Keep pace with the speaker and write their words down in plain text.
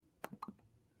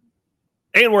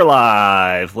And we're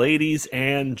live, ladies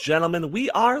and gentlemen. We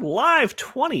are live.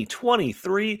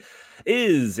 2023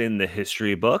 is in the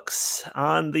history books.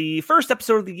 On the first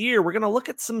episode of the year, we're going to look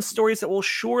at some stories that will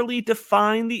surely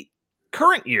define the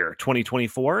current year,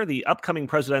 2024, the upcoming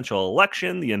presidential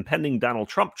election, the impending Donald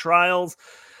Trump trials,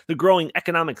 the growing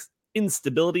economic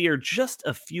instability are just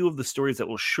a few of the stories that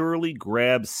will surely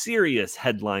grab serious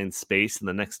headline space in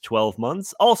the next 12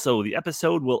 months. Also, the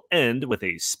episode will end with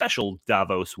a special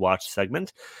Davos Watch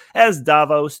segment. As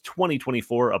Davos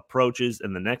 2024 approaches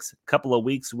in the next couple of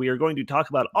weeks, we are going to talk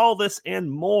about all this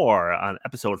and more on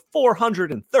episode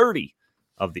 430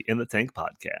 of the In the Tank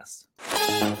podcast.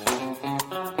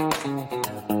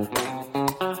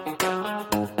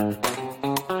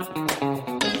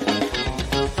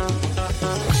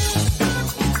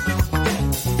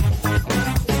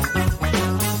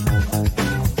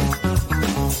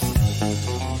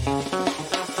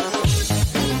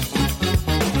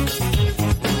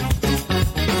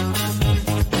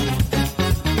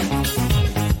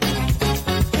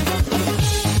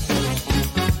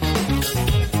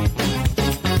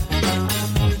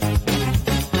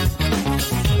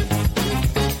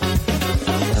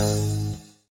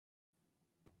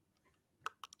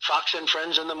 Fox and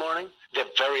Friends in the morning, they're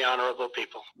very honorable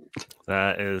people.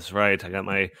 That is right. I got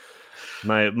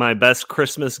my best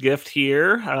Christmas gift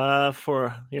here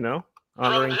for,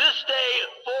 honoring. From this day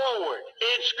forward,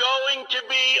 it's going to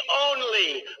be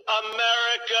only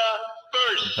America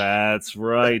first. That's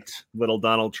right. Little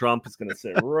Donald Trump is going to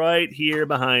sit right here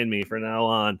behind me from now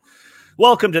on.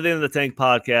 Welcome to the In the Tank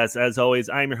podcast. As always,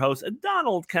 I'm your host,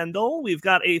 Donald Kendall. We've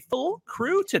got a full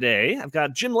crew today. I've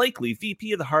got Jim Lakely,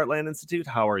 VP of the Heartland Institute.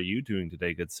 How are you doing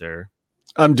today, good sir?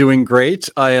 I'm doing great.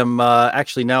 I am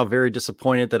actually now very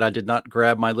disappointed that I did not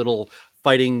grab my little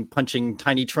fighting, punching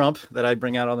tiny Trump that I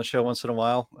bring out on the show once in a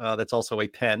while. That's also a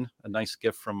pen, a nice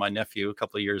gift from my nephew a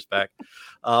couple of years back.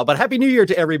 But Happy New Year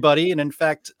to everybody. And in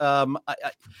fact,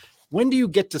 when do you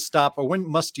get to stop, or when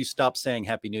must you stop saying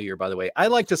Happy New Year, by the way? I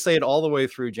like to say it all the way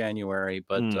through January,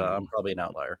 but I'm probably an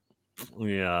outlier.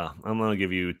 Yeah, I'm going to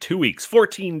give you 2 weeks.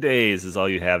 14 days is all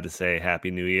you have to say Happy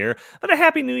New Year. But a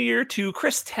Happy New Year to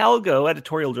Chris Talgo,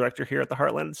 editorial director here at the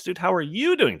Heartland Institute. How are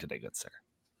you doing today, good sir?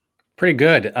 Pretty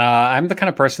good. I'm the kind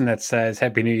of person that says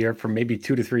Happy New Year for maybe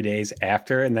 2 to 3 days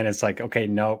after, and then it's like, okay,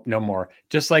 no more.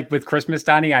 Just like with Christmas,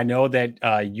 Donnie, I know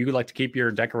that you like to keep your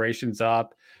decorations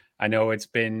up. I know it's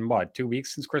been, 2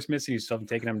 weeks since Christmas, and you still haven't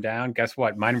taken them down. Guess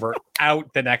what? Mine were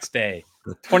out the next day.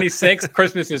 26th,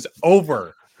 Christmas is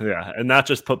over. Yeah, and not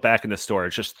just put back in the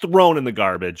storage, just thrown in the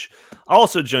garbage.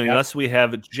 Also joining us, we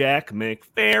have Jack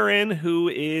McFerrin, who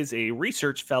is a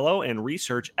research fellow and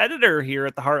research editor here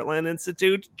at the Heartland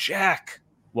Institute. Jack,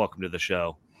 welcome to the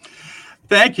show.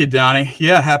 Thank you, Donnie.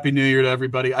 Yeah, Happy New Year to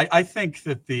everybody. I think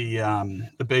that the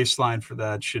baseline for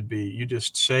that should be you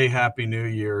just say Happy New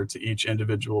Year to each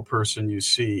individual person you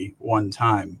see one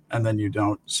time, and then you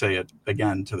don't say it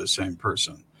again to the same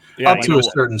person. Yeah, up to a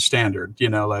certain standard,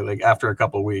 like after a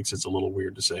couple of weeks, it's a little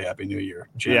weird to say Happy New Year.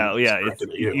 Jim,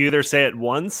 You either say it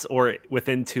once or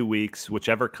within 2 weeks,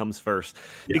 whichever comes first.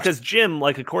 Yes. Because Jim,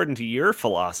 according to your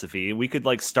philosophy, we could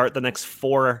start the next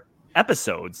 4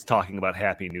 episodes talking about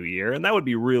Happy New Year, and that would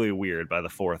be really weird by the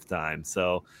 4th time.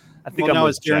 So I think now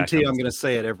it's guaranteed I'm going to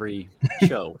say it every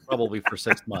show, probably for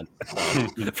 6 months.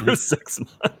 So. For 6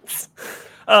 months.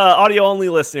 Audio-only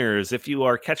listeners, if you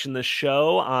are catching this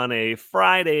show on a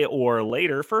Friday or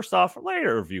later, first off, write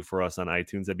a review for us on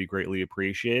iTunes. That'd be greatly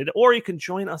appreciated. Or you can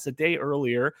join us a day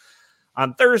earlier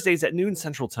on Thursdays at noon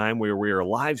Central Time, where we are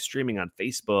live streaming on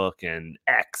Facebook and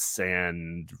X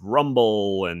and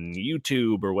Rumble and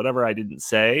YouTube or whatever I didn't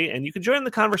say. And you can join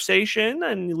the conversation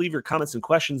and leave your comments and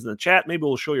questions in the chat. Maybe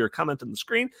we'll show your comment on the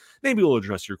screen. Maybe we'll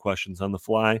address your questions on the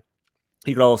fly.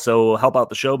 You can also help out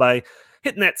the show by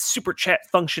hitting that super chat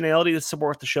functionality to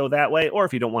support the show that way. Or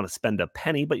if you don't want to spend a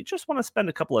penny, but you just want to spend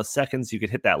a couple of seconds, you could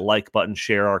hit that like button,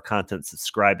 share our content,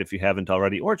 subscribe if you haven't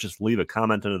already, or just leave a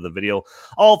comment under the video.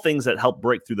 All things that help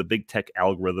break through the big tech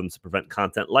algorithms to prevent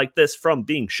content like this from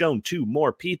being shown to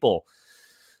more people.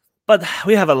 But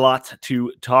we have a lot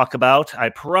to talk about. I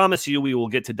promise you we will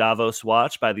get to Davos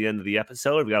Watch by the end of the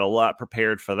episode. We've got a lot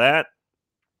prepared for that.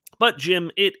 But Jim,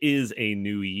 it is a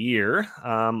new year.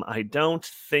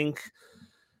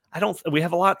 We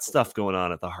have a lot of stuff going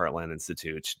on at the Heartland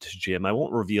Institute, Jim. I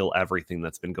won't reveal everything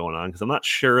that's been going on because I'm not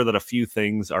sure that a few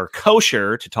things are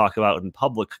kosher to talk about in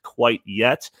public quite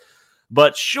yet.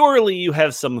 But surely you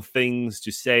have some things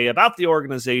to say about the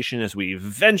organization as we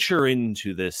venture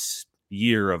into this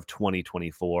year of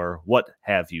 2024. What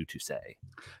have you to say?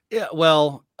 Yeah,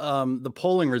 well, the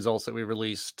polling results that we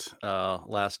released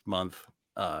last month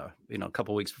a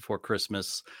couple weeks before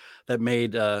Christmas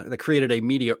that created a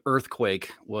media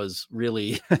earthquake was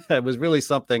really it was really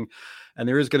something. And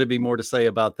there is going to be more to say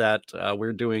about that.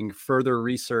 We're doing further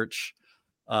research.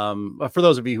 For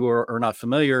those of you who are not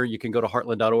familiar, you can go to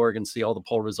heartland.org and see all the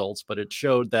poll results. But it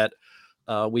showed that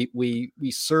we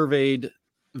surveyed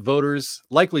voters,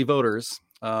 likely voters,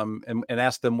 and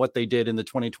asked them what they did in the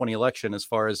 2020 election as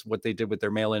far as what they did with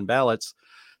their mail-in ballots.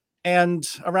 And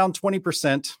around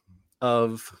 20%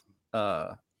 of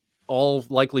all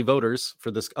likely voters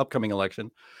for this upcoming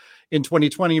election in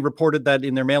 2020 reported that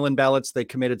in their mail-in ballots, they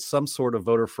committed some sort of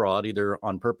voter fraud, either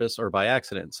on purpose or by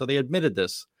accident. So they admitted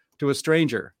this to a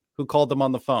stranger who called them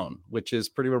on the phone, which is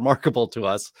pretty remarkable to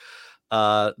us.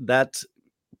 That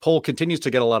poll continues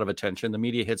to get a lot of attention. The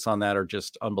media hits on that are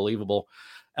just unbelievable.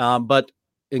 But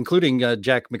including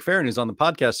Jack McFerrin, who's on the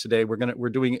podcast today, we're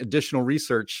doing additional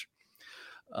research,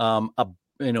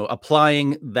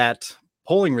 applying that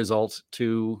polling result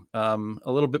to a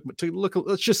little bit to look.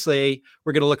 Let's just say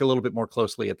we're going to look a little bit more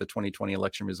closely at the 2020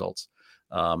 election results.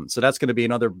 So that's going to be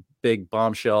another big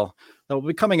bombshell that will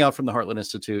be coming out from the Heartland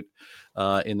Institute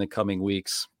in the coming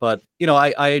weeks. But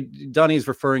Donnie's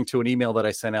referring to an email that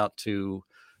I sent out to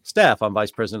staff. I'm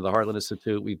vice president of the Heartland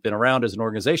Institute. We've been around as an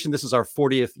organization. This is our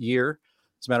 40th year.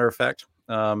 As a matter of fact,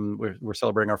 we're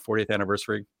celebrating our 40th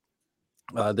anniversary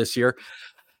this year.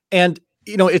 And,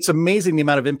 it's amazing the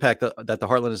amount of impact that the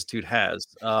Heartland Institute has.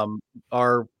 I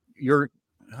don't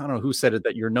know who said it,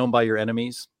 that you're known by your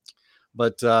enemies,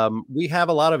 but we have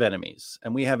a lot of enemies,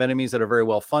 and we have enemies that are very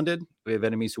well funded. We have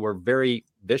enemies who are very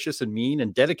vicious and mean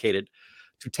and dedicated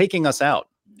to taking us out.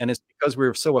 And it's because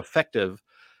we're so effective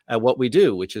at what we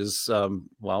do, which is,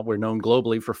 we're known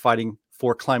globally for fighting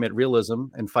for climate realism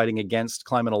and fighting against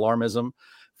climate alarmism,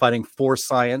 fighting for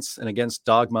science and against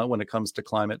dogma when it comes to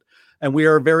climate. And we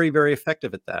are very, very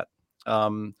effective at that.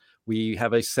 We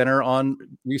have a center on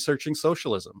researching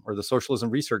socialism, or the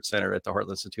Socialism Research Center at the Heartland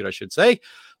Institute, I should say,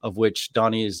 of which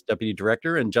Donnie is deputy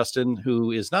director, and Justin, who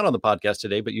is not on the podcast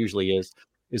today, but usually is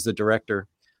the director.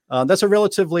 That's a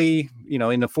relatively,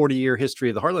 in the 40-year history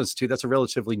of the Heartland Institute, that's a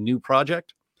relatively new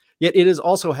project. Yet it has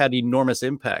also had enormous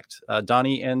impact.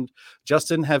 Donnie and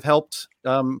Justin have helped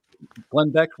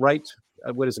Glenn Beck write,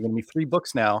 what is it going to be, 3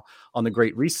 books now on the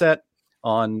Great Reset,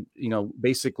 on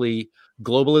basically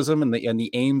globalism and the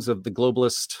aims of the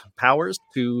globalist powers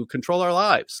to control our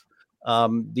lives.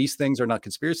 These things are not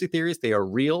conspiracy theories; they are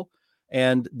real.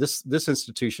 And this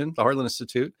institution, the Heartland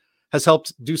Institute, has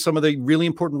helped do some of the really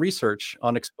important research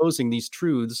on exposing these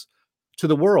truths to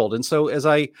the world. And so, as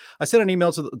I sent an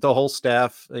email to the whole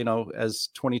staff, as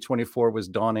 2024 was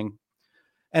dawning,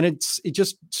 and it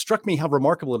just struck me how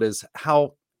remarkable it is,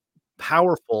 how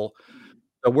powerful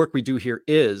the work we do here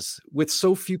is with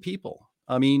so few people.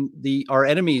 I mean, our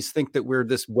enemies think that we're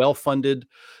this well-funded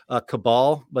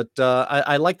cabal, but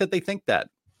I like that they think that.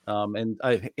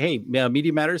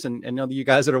 Media matters, and I know that you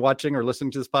guys that are watching or listening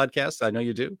to this podcast, I know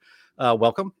you do.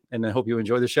 Welcome, and I hope you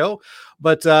enjoy the show.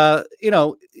 But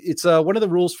it's one of the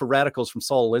rules for radicals from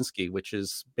Saul Alinsky, which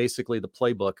is basically the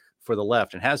playbook for the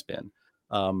left, and has been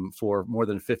for more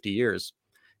than 50 years,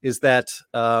 is that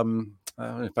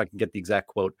if I can get the exact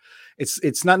quote,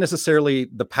 it's not necessarily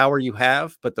the power you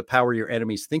have, but the power your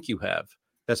enemies think you have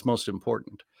that's most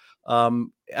important.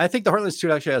 I think the Heartland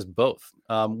Institute actually has both.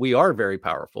 We are very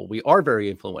powerful. We are very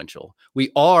influential.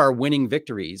 We are winning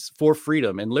victories for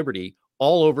freedom and liberty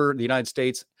all over the United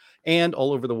States and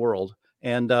all over the world.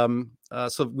 And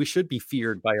so we should be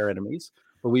feared by our enemies,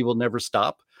 but we will never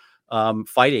stop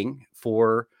fighting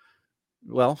for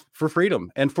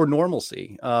freedom and for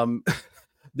normalcy.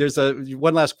 There's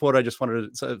one last quote I just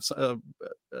wanted to,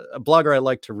 a blogger I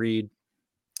like to read.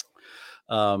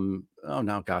 Now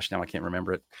I can't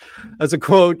remember it as a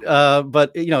quote.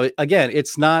 But again,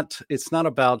 it's not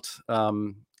about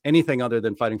anything other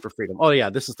than fighting for freedom. Oh yeah,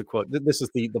 this is the quote. This is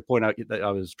the point that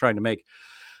I was trying to make.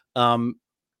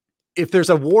 If there's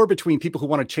a war between people who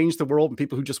want to change the world and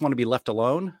people who just want to be left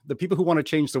alone, the people who want to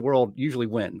change the world usually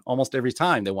win almost every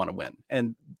time they want to win.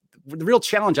 And the real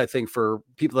challenge, I think, for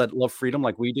people that love freedom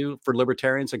like we do, for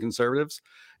libertarians and conservatives,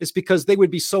 is because they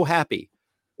would be so happy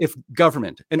if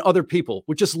government and other people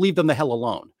would just leave them the hell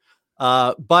alone.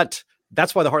 But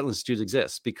that's why the Heartland Institute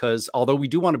exists, because although we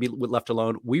do want to be left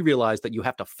alone, we realize that you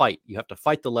have to fight. You have to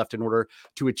fight the left in order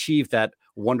to achieve that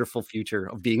wonderful future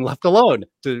of being left alone,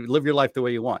 to live your life the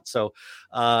way you want. So,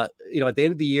 at the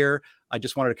end of the year, I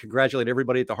just wanted to congratulate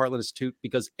everybody at the Heartland Institute,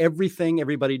 because everything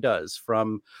everybody does,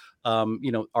 from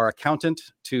our accountant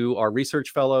to our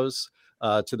research fellows,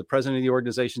 to the president of the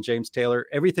organization, James Taylor,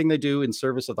 everything they do in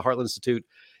service of the Heartland Institute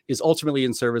is ultimately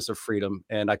in service of freedom.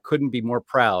 And I couldn't be more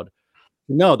proud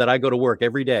to know that I go to work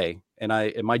every day,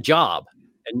 and my job,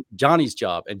 and Johnny's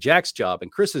job, and Jack's job,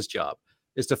 and Chris's job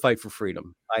is to fight for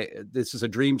freedom. This is a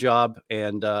dream job,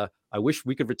 and I wish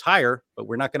we could retire, but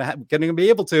we're not going to be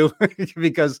able to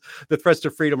because the threats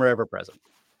to freedom are ever present.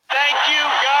 Thank you.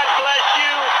 God bless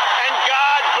you, and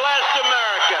God bless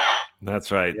America.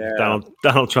 That's right. Yeah.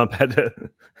 Donald Trump had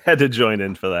to join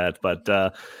in for that.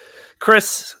 But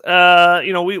Chris,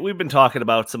 we've been talking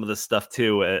about some of this stuff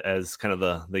too as kind of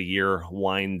the year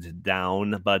wind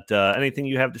down. But anything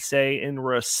you have to say in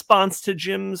response to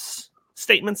Jim's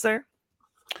statements there?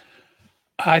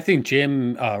 I think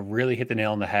Jim really hit the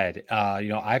nail on the head.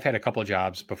 I've had a couple of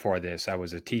jobs before this. I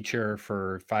was a teacher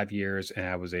for 5 years, and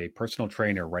I was a personal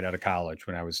trainer right out of college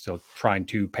when I was still trying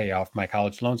to pay off my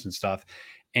college loans and stuff.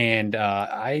 And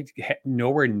I had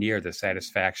nowhere near the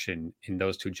satisfaction in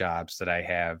those two jobs that I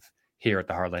have here at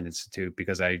the Heartland Institute,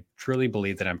 because I truly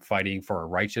believe that I'm fighting for a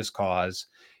righteous cause.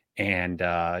 And,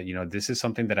 this is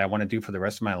something that I want to do for the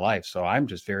rest of my life. So I'm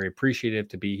just very appreciative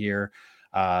to be here.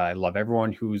 I love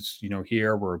everyone who's,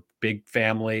 here. We're a big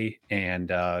family.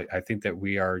 And I think that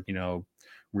we are,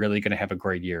 really going to have a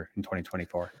great year in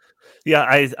 2024. Yeah,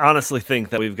 I honestly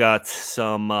think that we've got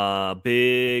some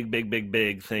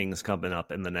big things coming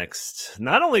up in the next,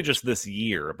 not only just this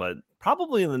year, but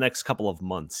probably in the next couple of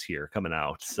months here coming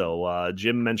out. So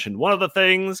Jim mentioned one of the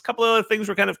things, a couple of other things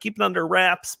we're kind of keeping under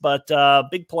wraps, but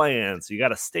big plans. So you got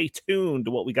to stay tuned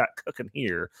to what we got cooking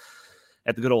here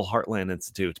at the good old Heartland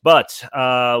Institute. But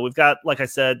we've got, like I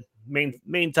said,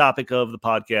 main topic of the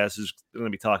podcast is going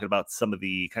to be talking about some of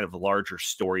the kind of larger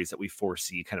stories that we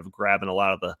foresee kind of grabbing a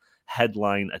lot of the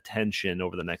headline attention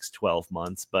over the next 12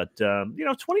 months. But,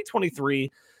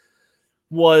 2023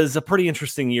 was a pretty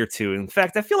interesting year too. In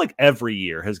fact, I feel like every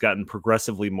year has gotten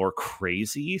progressively more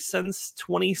crazy since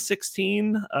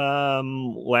 2016.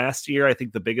 Last year, I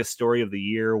think the biggest story of the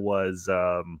year was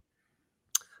the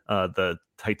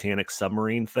Titanic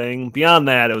submarine thing. Beyond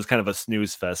that, it was kind of a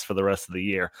snooze fest for the rest of the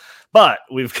year. But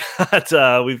we've got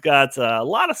a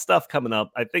lot of stuff coming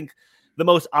up. I think the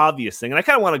most obvious thing, and I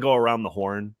kind of want to go around the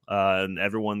horn and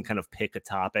everyone kind of pick a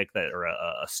topic or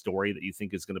a story that you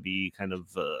think is going to be kind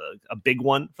of a big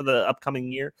one for the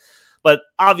upcoming year. But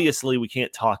obviously, we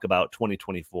can't talk about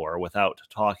 2024 without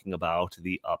talking about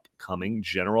the upcoming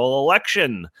general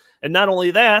election. And not only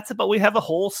that, but we have a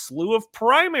whole slew of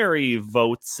primary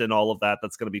votes and all of that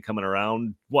that's going to be coming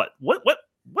around.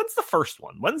 When's the first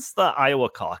one? When's the Iowa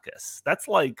caucus? That's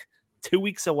like 2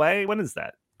 weeks away. When is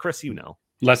that? Chris,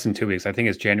 Less than 2 weeks. I think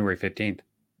it's January 15th.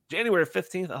 January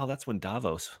 15th. Oh, that's when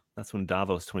Davos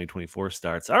 2024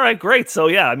 starts. All right, great. So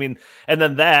yeah, I mean, and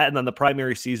then the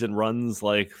primary season runs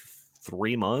like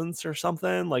 3 months or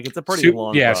something. Like it's a pretty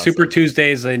long process. Super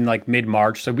Tuesdays in like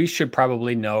mid-March. So we should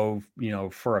probably know,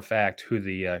 for a fact who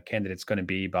the candidate's going to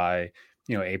be by,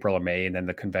 April or May. And then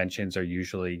the conventions are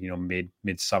usually,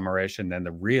 mid-summerish. And then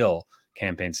the real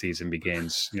campaign season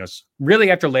begins,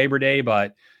 really after Labor Day.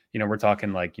 But, we're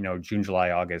talking like, June, July,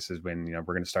 August is when,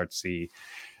 we're going to start to see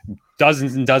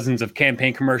dozens and dozens of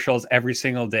campaign commercials every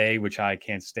single day, which I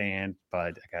can't stand.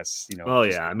 But I guess,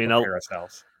 prepare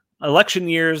ourselves. Election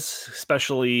years,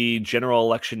 especially general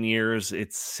election years,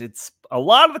 it's a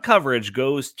lot of the coverage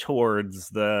goes towards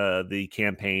the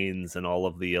campaigns and all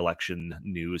of the election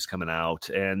news coming out.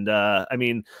 And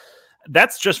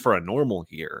that's just for a normal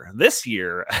year. This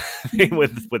year,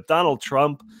 with Donald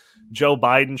Trump, Joe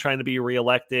Biden trying to be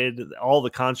reelected, all the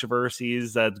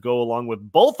controversies that go along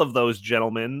with both of those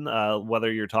gentlemen,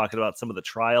 whether you're talking about some of the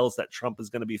trials that Trump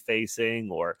is going to be facing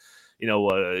or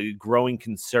a growing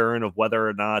concern of whether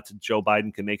or not Joe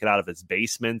Biden can make it out of his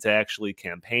basement to actually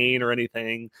campaign or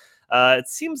anything. It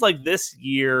seems like this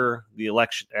year, the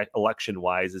election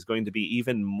wise is going to be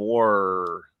even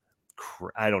more.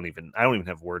 I don't even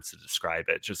have words to describe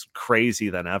it. Just crazy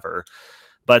than ever.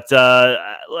 But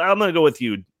I'm going to go with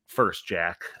you first,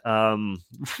 Jack.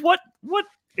 What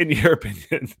in your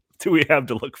opinion do we have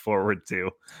to look forward to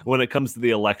when it comes to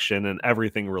the election and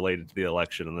everything related to the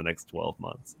election in the next 12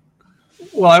 months?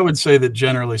 Well, I would say that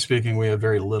generally speaking, we have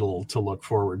very little to look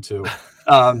forward to.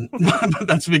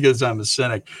 That's because I'm a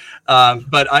cynic.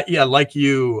 But like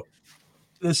you,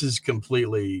 this is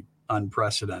completely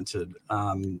unprecedented.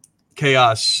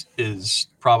 Chaos is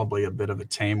probably a bit of a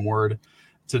tame word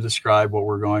to describe what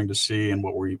we're going to see and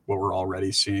what we're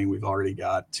already seeing. We've already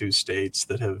got 2 states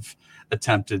that have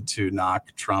attempted to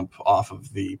knock Trump off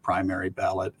of the primary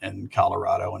ballot in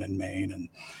Colorado and in Maine. And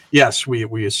yes,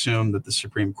 we assume that the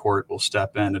Supreme Court will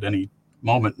step in at any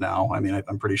moment now. I mean,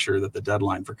 I'm pretty sure that the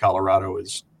deadline for Colorado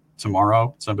is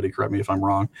tomorrow. Somebody correct me if I'm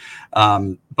wrong.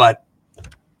 But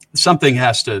something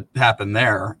has to happen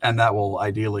there, and that will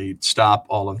ideally stop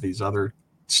all of these other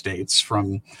states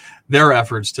from their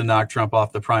efforts to knock Trump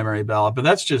off the primary ballot. But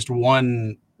that's just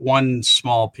one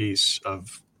small piece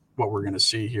of what we're going to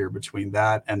see here between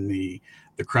that and the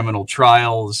criminal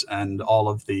trials and all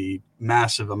of the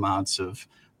massive amounts of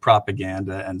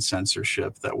propaganda and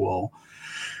censorship that will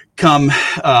come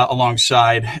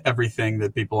alongside everything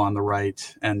that people on the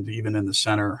right and even in the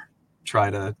center try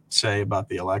to say about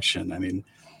the election. I mean,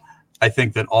 I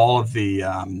think that all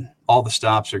the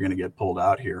stops are going to get pulled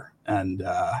out here. And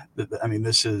I mean,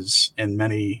 this is in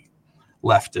many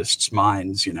leftists'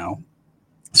 minds,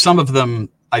 some of them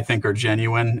I think are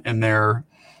genuine in their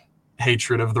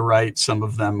hatred of the right. Some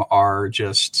of them are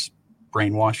just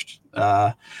brainwashed.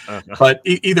 But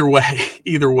either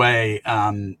way,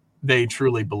 they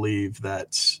truly believe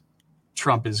that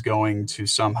Trump is going to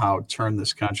somehow turn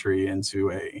this country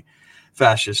into a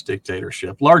fascist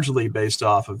dictatorship, largely based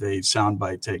off of a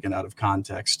soundbite taken out of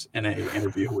context in an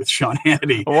interview with Sean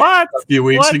Hannity a few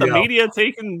weeks ago. The media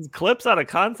taking clips out of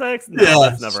context? No,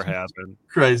 that's never happened.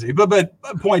 Crazy. But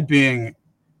point being,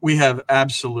 we have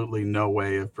absolutely no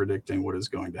way of predicting what is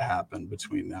going to happen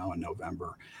between now and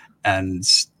November. And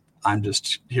I'm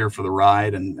just here for the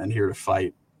ride and here to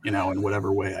fight, in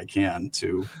whatever way I can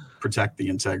to protect the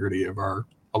integrity of our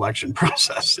election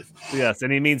process. Yes,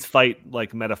 and he means fight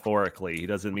like metaphorically. He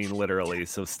doesn't mean literally.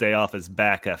 So stay off his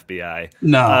back, FBI.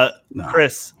 No.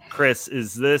 Chris,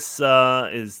 is this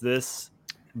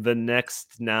the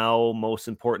next now most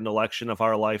important election of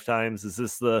our lifetimes? Is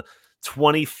this the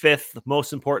 25th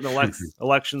most important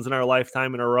elections in our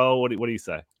lifetime in a row? What do you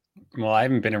say? Well, I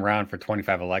haven't been around for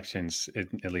 25 elections,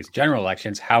 at least general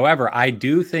elections. However, I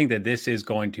do think that this is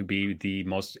going to be the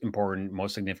most important,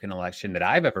 most significant election that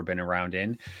I've ever been around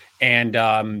in. And,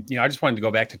 I just wanted to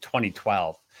go back to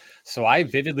 2012. So I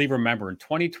vividly remember in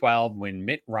 2012 when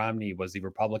Mitt Romney was the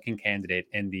Republican candidate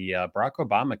and the Barack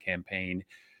Obama campaign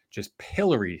just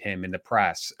pilloried him in the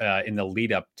press in the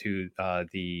lead up to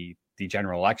the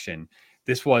general election.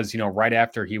 This was, right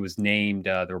after he was named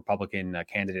the Republican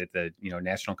candidate at the,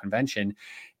 National Convention.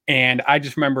 And I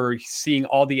just remember seeing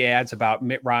all the ads about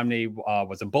Mitt Romney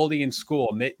was a bully in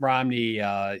school. Mitt Romney,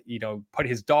 put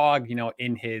his dog,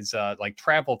 in his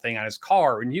travel thing on his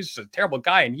car. And he's just a terrible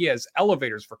guy. And he has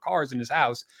elevators for cars in his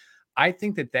house. I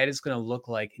think that is going to look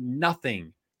like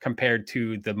nothing compared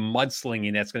to the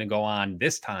mudslinging that's going to go on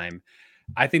this time.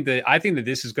 I think that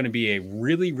this is going to be a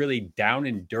really, really down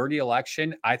and dirty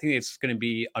election. I think it's going to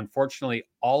be, unfortunately,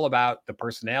 all about the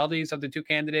personalities of the two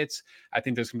candidates. I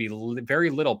think there's going to be very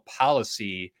little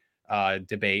policy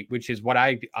debate, which is what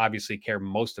I obviously care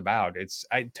most about.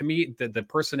 To me, the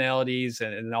personalities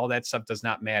and all that stuff does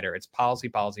not matter. It's policy,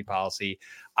 policy, policy.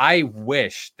 I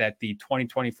wish that the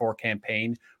 2024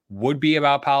 campaign would be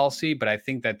about policy, but I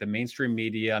think that the mainstream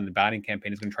media and the Biden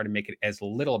campaign is going to try to make it as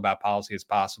little about policy as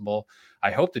possible.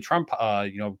 I hope the Trump,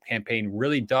 campaign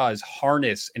really does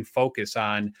harness and focus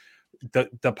on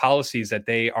the policies that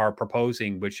they are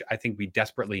proposing, which I think we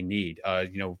desperately need.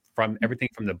 From everything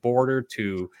from the border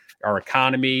to our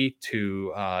economy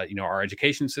to our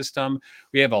education system,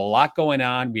 we have a lot going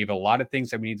on. We have a lot of things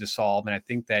that we need to solve, and I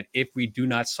think that if we do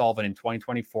not solve it in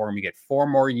 2024, and we get 4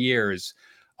 more years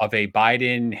of a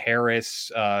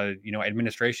Biden-Harris,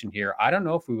 administration here, I don't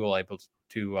know if we will able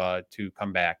to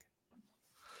come back.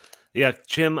 Yeah,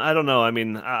 Jim, I don't know. I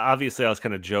mean, obviously, I was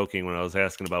kind of joking when I was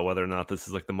asking about whether or not this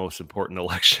is like the most important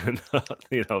election,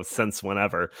 since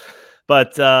whenever.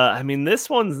 But I mean, this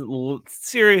one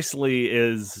seriously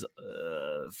is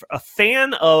a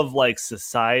fan of like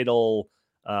societal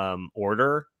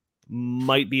order.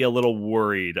 Might be a little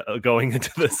worried going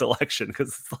into this election because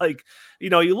it's like, you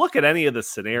look at any of the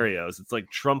scenarios, it's like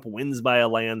Trump wins by a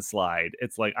landslide.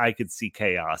 It's like I could see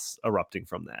chaos erupting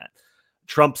from that.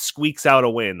 Trump squeaks out a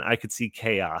win. I could see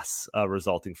chaos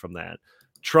resulting from that.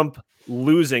 Trump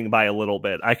losing by a little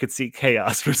bit. I could see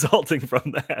chaos resulting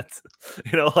from that.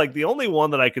 Like the only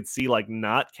one that I could see like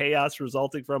not chaos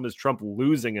resulting from is Trump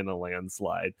losing in a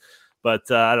landslide.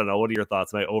 But I don't know. What are your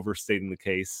thoughts? Am I overstating the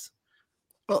case?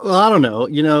 Well, I don't know.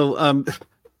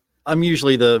 I'm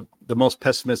usually the most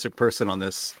pessimistic person on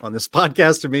this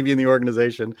podcast, or maybe in the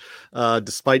organization,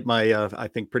 despite my I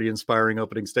think pretty inspiring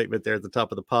opening statement there at the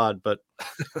top of the pod. But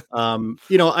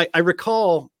I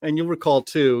recall, and you'll recall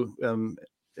too,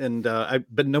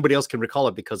 but nobody else can recall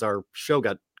it because our show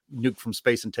got nuked from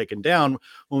space and taken down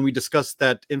when we discussed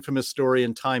that infamous story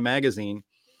in Time magazine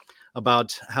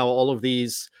about how all of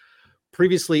these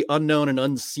previously unknown and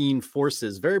unseen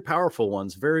forces, very powerful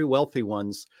ones, very wealthy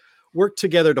ones, worked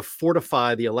together to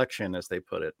fortify the election, as they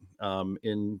put it,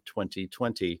 in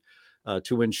 2020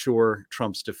 to ensure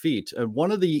Trump's defeat. And one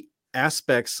of the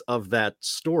aspects of that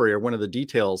story, or one of the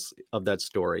details of that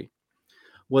story,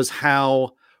 was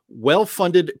how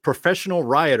well-funded professional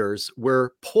rioters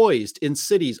were poised in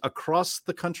cities across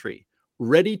the country,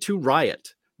 ready to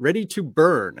riot, ready to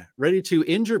burn, ready to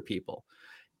injure people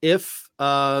if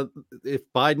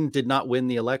Biden did not win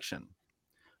the election.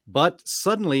 But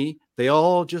suddenly they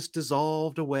all just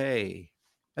dissolved away.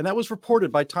 And that was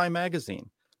reported by Time Magazine.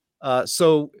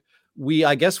 So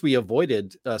I guess we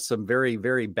avoided some very,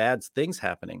 very bad things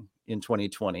happening in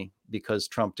 2020 because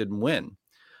Trump didn't win.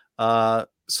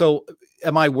 So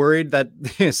am I worried that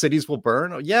cities will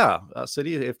burn? Yeah,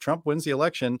 if Trump wins the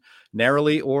election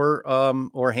narrowly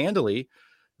or handily,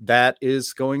 that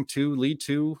is going to lead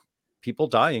to people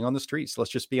dying on the streets.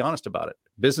 Let's just be honest about it.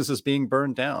 Businesses being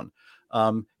burned down.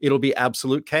 It'll be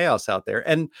absolute chaos out there.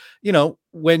 And,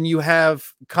 when you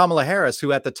have Kamala Harris,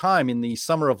 who at the time in the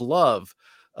summer of love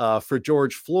for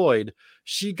George Floyd,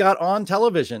 she got on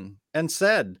television and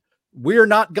said, we're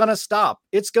not going to stop.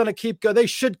 It's going to keep going. They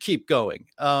should keep going.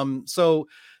 So,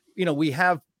 we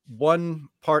have one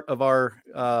part of our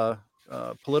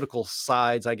political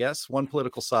sides, I guess, one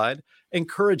political side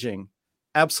encouraging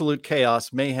absolute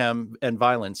chaos, mayhem, and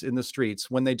violence in the streets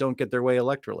when they don't get their way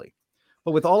electorally.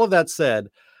 But with all of that said,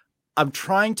 I'm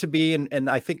trying to be, and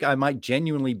I think I might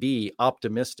genuinely be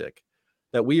optimistic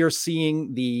that we are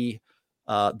seeing the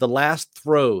last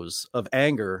throes of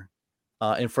anger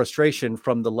and frustration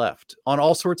from the left on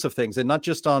all sorts of things, and not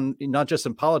just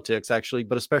in politics, actually,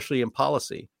 but especially in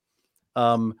policy.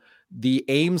 The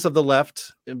aims of the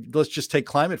left, let's just take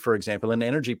climate, for example, and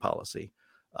energy policy.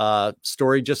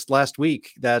 Story just last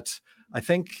week that I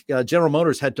think General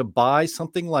Motors had to buy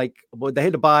they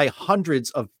had to buy hundreds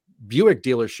of Buick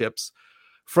dealerships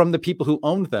from the people who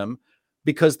owned them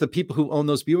because the people who own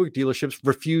those Buick dealerships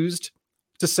refused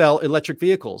to sell electric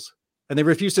vehicles, and they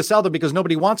refused to sell them because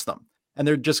nobody wants them. And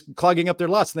they're just clogging up their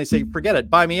lots. And they say, forget it,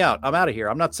 buy me out. I'm out of here.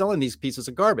 I'm not selling these pieces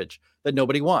of garbage that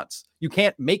nobody wants. You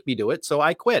can't make me do it. So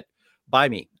I quit. Buy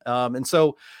me. And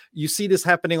so you see this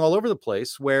happening all over the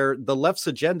place where the left's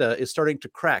agenda is starting to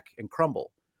crack and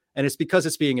crumble. And it's because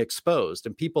it's being exposed.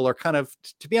 And people are kind of,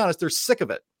 to be honest, they're sick of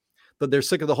it. But they're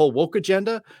sick of the whole woke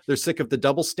agenda. They're sick of the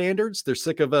double standards. They're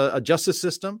sick of a justice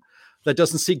system that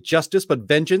doesn't seek justice, but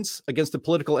vengeance against the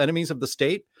political enemies of the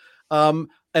state. And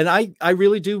I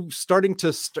really do starting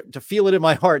to feel it in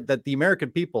my heart that the American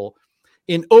people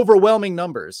in overwhelming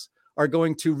numbers are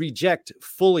going to reject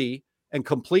fully and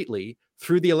completely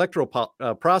through the electoral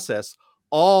process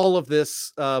all of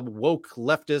this woke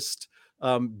leftist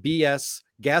BS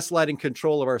gaslighting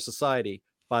control of our society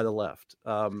by the left.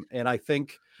 And I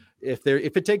think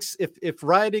if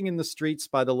rioting in the streets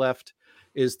by the left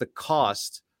is the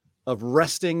cost of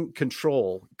wresting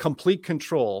complete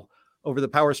control over the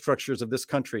power structures of this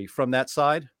country from that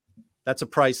side, that's a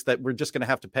price that we're just going to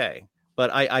have to pay. But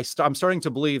I'm starting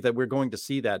to believe that we're going to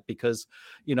see that because,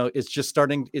 it's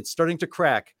starting to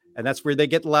crack, and that's where they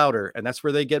get louder, and that's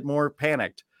where they get more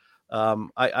panicked.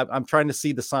 I'm trying to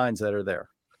see the signs that are there.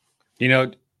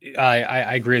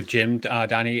 I agree with Jim,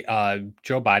 Donnie.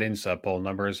 Joe Biden's poll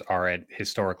numbers are at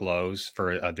historic lows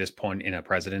for this point in a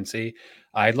presidency.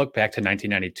 I look back to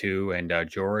 1992, and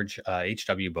George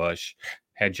H.W. Bush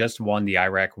had just won the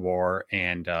Iraq War,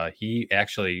 and he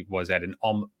actually was at an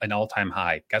all-time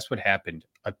high. Guess what happened?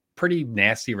 A pretty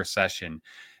nasty recession.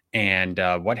 And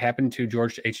what happened to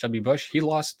George H.W. Bush? He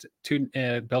lost to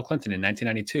Bill Clinton in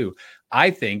 1992.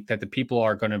 I think that the people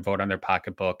are going to vote on their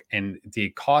pocketbook, and the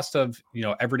cost of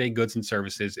everyday goods and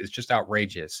services is just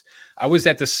outrageous. I was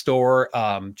at the store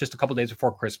just a couple of days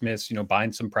before Christmas,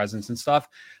 buying some presents and stuff.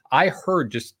 I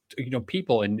heard just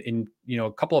people in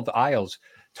a couple of the aisles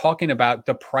talking about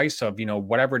the price of,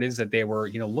 whatever it is that they were,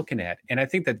 looking at. And I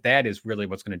think that is really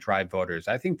what's going to drive voters.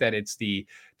 I think that it's the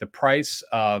price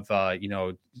of,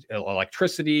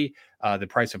 electricity, the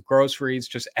price of groceries,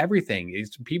 just everything.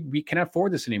 We cannot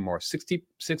afford this anymore.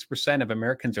 66% of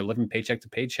Americans are living paycheck to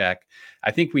paycheck.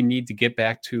 I think we need to get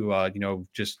back to,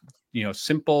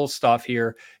 simple stuff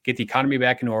here, get the economy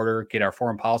back in order, get our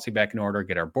foreign policy back in order,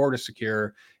 get our border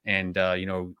secure, and,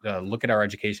 look at our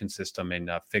education system and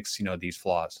fix, these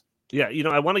flaws. Yeah,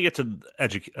 I want to get to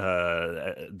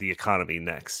the economy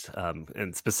next,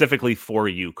 and specifically for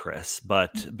you, Chris.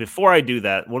 But before I do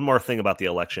that, one more thing about the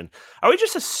election. Are we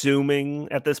just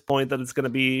assuming at this point that it's going to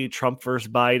be Trump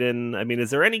versus Biden? I mean, is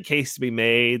there any case to be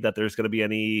made that there's going to be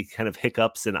any kind of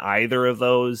hiccups in either of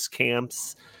those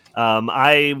camps?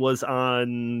 I was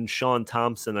on Sean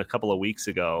Thompson a couple of weeks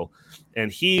ago, and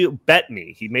he bet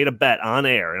me. He made a bet on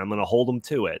air, and I'm going to hold him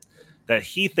to it, that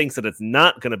he thinks that it's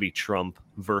not going to be Trump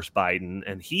versus Biden,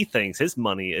 and he thinks his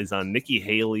money is on Nikki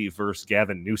Haley versus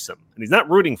Gavin Newsom. And he's not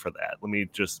rooting for that. Let me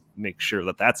just make sure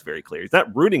that that's very clear. He's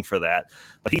not rooting for that,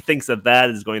 but he thinks that that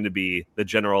is going to be the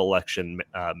general election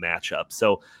matchup.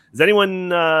 So does anyone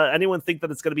think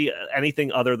that it's going to be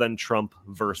anything other than Trump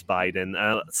versus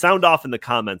Biden? Sound off in the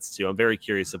comments, too. I'm very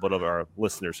curious of what our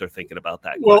listeners are thinking about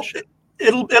that question.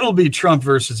 It'll be Trump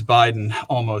versus Biden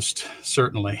almost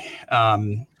certainly.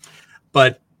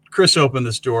 But Chris opened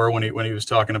this door when he was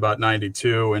talking about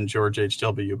 92 and George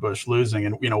H.W. Bush losing.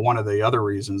 And, one of the other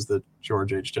reasons that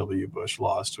George H.W. Bush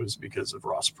lost was because of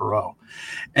Ross Perot.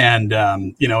 And,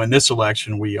 in this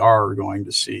election, we are going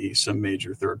to see some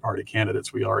major third-party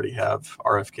candidates. We already have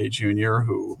RFK Jr.,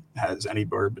 who has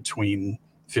anywhere between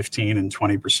 15 and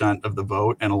 20% of the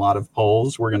vote in a lot of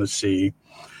polls.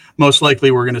 Most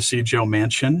likely, we're going to see Joe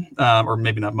Manchin, or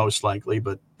maybe not most likely,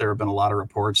 but there have been a lot of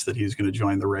reports that he's going to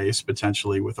join the race,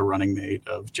 potentially with a running mate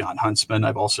of John Huntsman.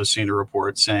 I've also seen a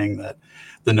report saying that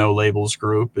the No Labels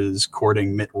group is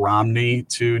courting Mitt Romney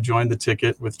to join the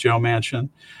ticket with Joe Manchin.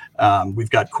 We've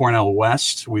got Cornel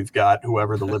West. We've got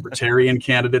whoever the Libertarian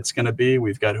candidate's going to be.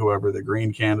 We've got whoever the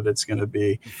Green candidate's going to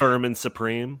be. Firm and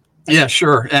supreme. Yeah,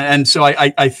 sure. And so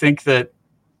I think that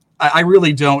I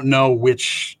really don't know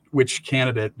which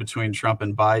candidate between Trump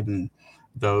and Biden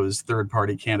those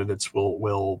third-party candidates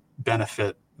will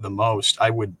benefit the most. I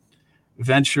would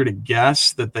venture to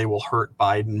guess that they will hurt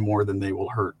Biden more than they will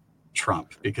hurt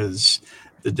Trump, because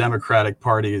the Democratic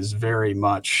Party is very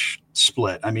much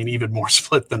split. I mean, even more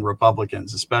split than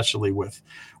Republicans, especially with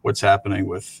what's happening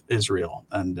with Israel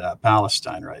and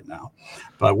Palestine right now.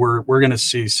 But we're going to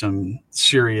see some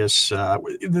serious.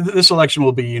 This election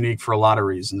will be unique for a lot of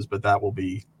reasons, but that will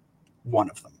be one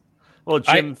of them. Well,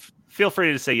 Jim, feel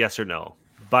free to say yes or no.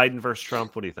 Biden versus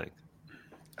Trump. What do you think?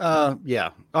 Yeah.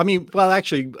 I mean, well,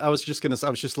 actually, I was just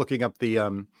looking up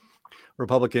the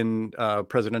Republican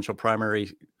presidential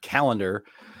primary calendar.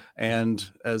 And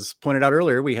as pointed out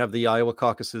earlier, we have the Iowa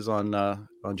caucuses on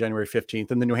January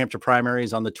 15th, and the New Hampshire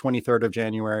primaries on the 23rd of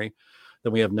January.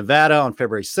 Then we have Nevada on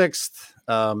February 6th,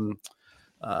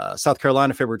 South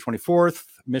Carolina, February 24th,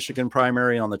 Michigan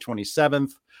primary on the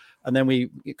 27th. And then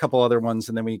a couple other ones,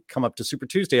 and then we come up to Super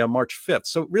Tuesday on March 5th.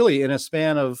 So really, in a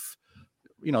span of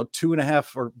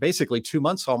 2.5 or basically 2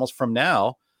 months almost from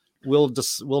now, we'll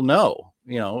know.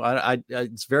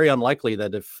 It's very unlikely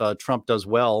that if Trump does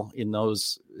well in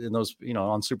those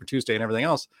on Super Tuesday and everything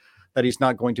else, that he's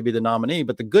not going to be the nominee.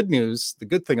 But the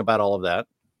good thing about all of that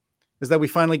is that we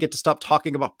finally get to stop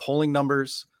talking about polling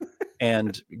numbers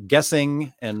and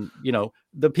guessing, and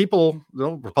the people,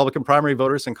 Republican primary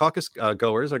voters and caucus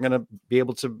goers are going to be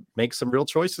able to make some real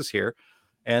choices here.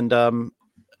 And so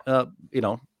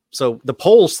the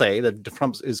polls say that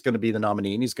Trump is going to be the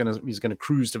nominee and he's going to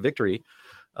cruise to victory.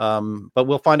 But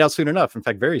we'll find out soon enough. In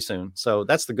fact, very soon. So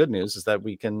that's the good news, is that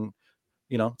we can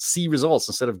see results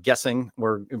instead of guessing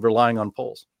or relying on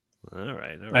polls. All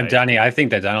right. And Donnie, I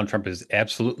think that Donald Trump is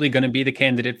absolutely going to be the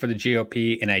candidate for the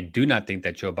GOP, and I do not think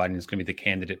that Joe Biden is going to be the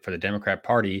candidate for the Democrat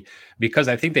Party, because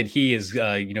I think that he is,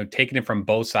 taking it from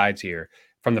both sides here.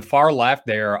 From the far left,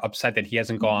 they're upset that he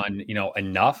hasn't gone,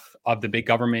 enough of the big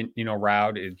government,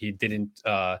 route. He didn't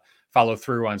follow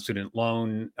through on student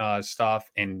loan stuff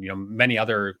and many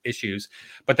other issues.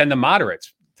 But then the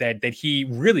moderates, that he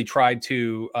really tried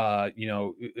to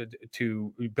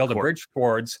build a bridge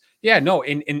towards. Yeah, no,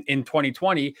 in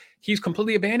 2020, he's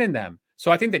completely abandoned them.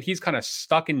 So I think that he's kind of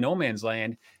stuck in no man's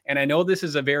land. And I know this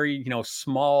is a very,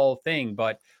 small thing,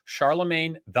 but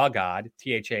Charlemagne the God,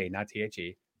 THA, not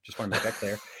THE, just want to make that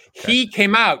clear. He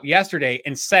came out yesterday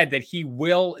and said that he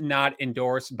will not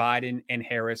endorse Biden and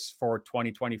Harris for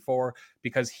 2024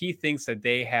 because he thinks that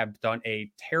they have done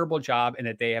a terrible job and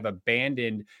that they have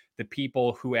abandoned the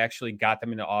people who actually got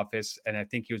them into office. And I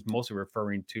think he was mostly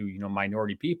referring to,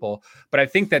 minority people. But I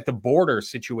think that the border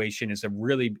situation is a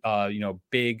really,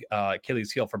 big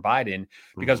Achilles heel for Biden,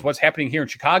 because what's happening here in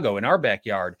Chicago, in our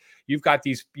backyard, you've got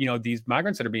these, these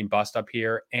migrants that are being bussed up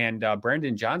here. And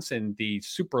Brandon Johnson, the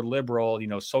super liberal,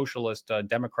 socialist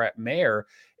Democrat mayor,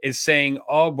 is saying,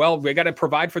 oh, well, we got to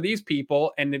provide for these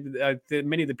people. And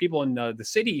many of the people in the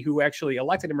city who actually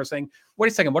elected him are saying,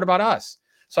 wait a second, what about us?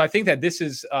 So I think that this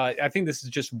is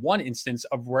just one instance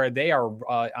of where they are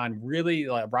on really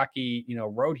rocky,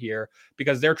 road here,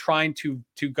 because they're trying to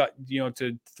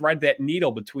thread that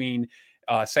needle between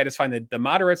satisfying the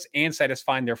moderates and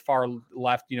satisfying their far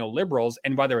left, liberals.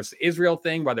 And whether it's the Israel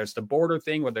thing, whether it's the border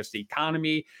thing, whether it's the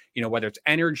economy, whether it's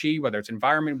energy, whether it's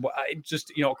environment,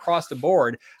 just, across the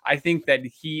board, I think that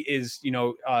he is,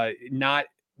 not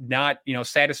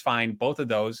satisfying both of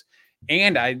those.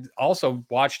 And I also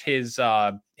watched his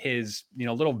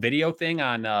little video thing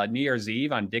on New Year's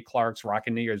Eve on Dick Clark's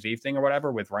Rockin' New Year's Eve thing or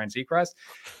whatever with Ryan Seacrest.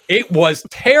 It was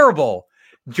terrible.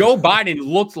 Joe Biden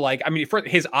looked like,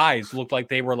 his eyes looked like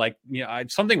they were like,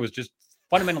 something was just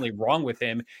fundamentally wrong with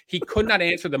him. He could not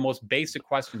answer the most basic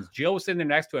questions. Jill was sitting there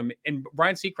next to him, and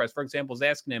Ryan Seacrest, for example, was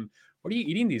asking him, "What are you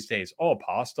eating these days?" "Oh,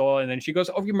 pasta." And then she goes,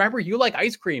 "Oh, remember you like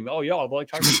ice cream?" "Oh, yeah, I like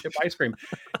chocolate chip ice cream."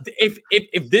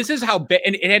 If this is how bad,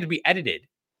 and it had to be edited,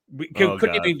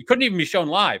 couldn't even be shown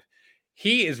live.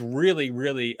 He is really,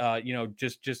 really,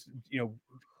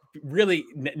 really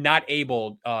not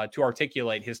able to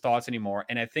articulate his thoughts anymore.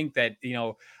 And I think that,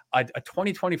 a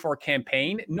 2024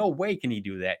 campaign, no way can he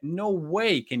do that. No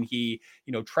way can he,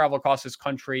 travel across this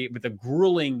country with a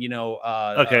grueling,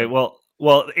 okay,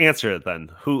 well, answer it then.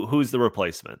 Who's the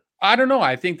replacement? I don't know.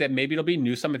 I think that maybe it'll be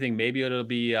Newsom. I think maybe it'll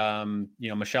be,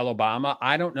 Michelle Obama.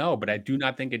 I don't know, but I do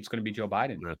not think it's going to be Joe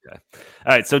Biden. Okay. All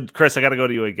right. So, Chris, I got to go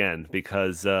to you again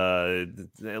because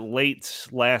late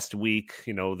last week,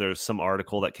 there's some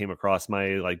article that came across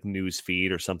my news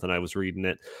feed or something. I was reading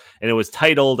it, and it was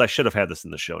titled, I should have had this in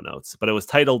the show notes, but it was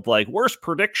titled worst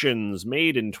predictions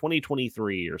made in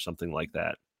 2023 or something like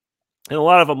that. And a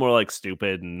lot of them were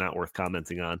stupid and not worth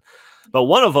commenting on. But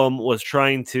one of them was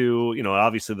trying to,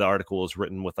 obviously the article was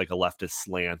written with a leftist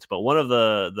slant, but one of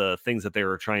the things that they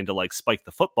were trying to spike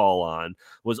the football on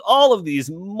was all of these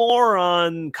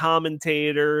moron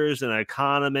commentators and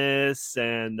economists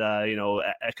and,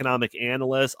 economic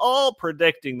analysts all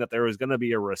predicting that there was going to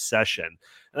be a recession.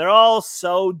 And they're all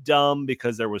so dumb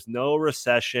because there was no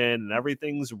recession and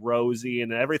everything's rosy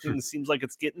and everything seems like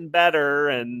it's getting better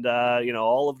and,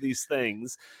 all of these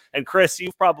things. And Chris,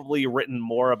 you've probably written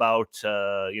more about,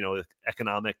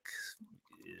 economic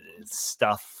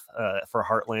stuff for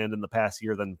Heartland in the past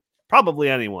year than probably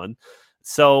anyone.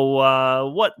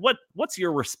 So what's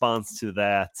your response to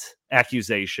that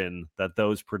accusation that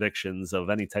those predictions of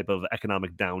any type of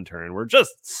economic downturn were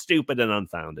just stupid and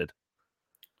unfounded?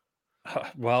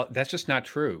 Well, that's just not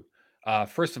true.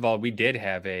 First of all, we did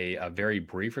have a very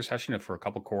brief recession for a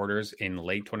couple quarters in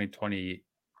late 2022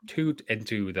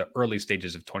 into the early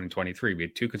stages of 2023. We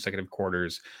had 2 consecutive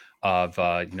quarters of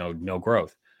no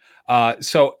growth.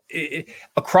 So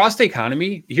across the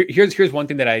economy, here's one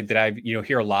thing that I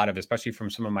hear a lot of, especially from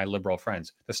some of my liberal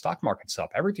friends. The stock market's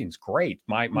up, everything's great.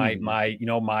 My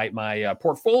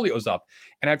portfolio's up,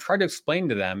 and I've tried to explain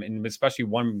to them, and especially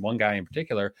one guy in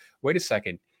particular. Wait a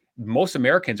second. Most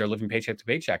Americans are living paycheck to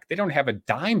paycheck. They don't have a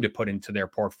dime to put into their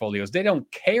portfolios. They don't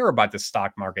care about the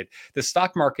stock market. The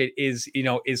stock market is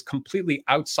completely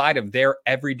outside of their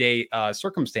everyday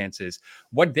circumstances.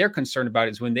 What they're concerned about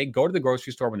is when they go to the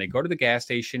grocery store, when they go to the gas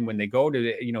station, when they go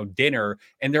to, dinner,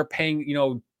 and they're paying,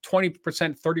 20%,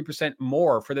 30%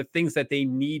 more for the things that they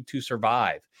need to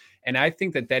survive. And I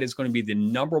think that is going to be the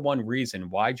number one reason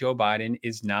why Joe Biden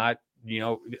is not,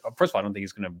 first of all, I don't think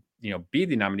he's going to, be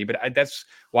the nominee, but that's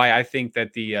why I think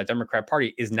that the Democrat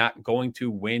Party is not going to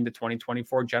win the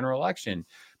 2024 general election,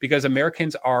 because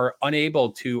Americans are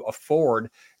unable to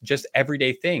afford just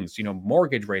everyday things,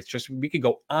 mortgage rates, we could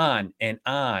go on and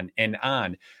on and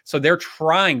on. So they're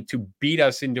trying to beat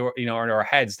us into, in our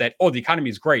heads that, the economy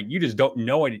is great. You just don't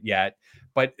know it yet.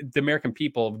 But the American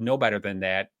people know better than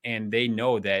that. And they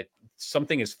know that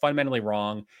something is fundamentally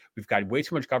wrong. We've got way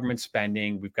too much government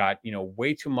spending. We've got,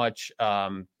 way too much,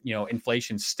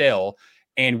 inflation still.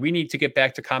 And we need to get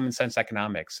back to common sense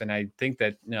economics. And I think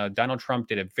that Donald Trump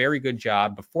did a very good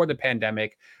job before the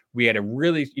pandemic. We had a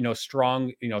really,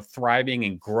 strong, thriving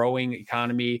and growing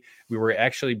economy. We were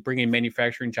actually bringing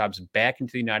manufacturing jobs back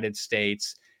into the United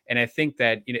States. And I think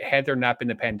that had there not been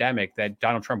the pandemic, that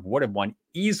Donald Trump would have won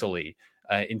easily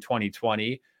in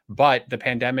 2020. But the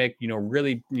pandemic,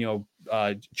 really,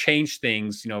 changed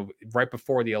things, right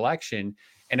before the election.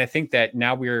 And I think that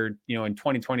now we're, in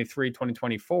 2023,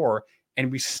 2024, and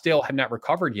we still have not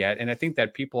recovered yet. And I think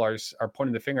that people are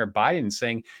pointing the finger at Biden and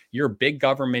saying your big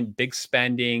government, big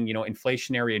spending,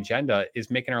 inflationary agenda is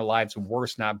making our lives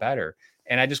worse, not better.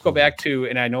 And I just go back to,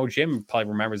 and I know Jim probably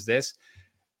remembers this.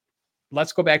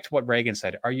 Let's go back to what Reagan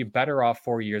said. Are you better off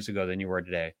 4 years ago than you were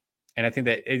today? And I think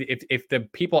that if the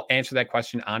people answer that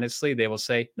question honestly, they will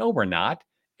say, no, we're not.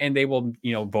 And they will,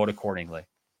 vote accordingly.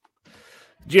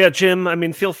 Yeah,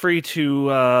 Jim, feel free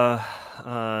to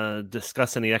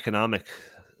discuss any economic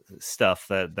stuff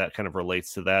that kind of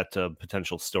relates to that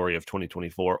potential story of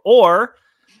 2024. Or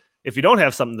if you don't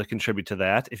have something to contribute to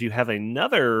that, if you have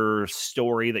another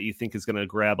story that you think is going to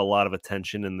grab a lot of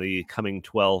attention in the coming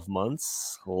 12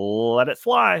 months, let it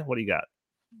fly. What do you got?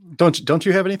 Don't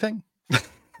you have anything?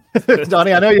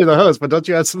 Donnie, I know you're the host, but don't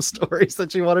you have some stories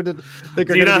that you wanted to think?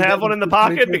 Do you not have one in the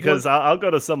pocket? Because I'll go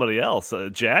to somebody else.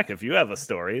 Jack, if you have a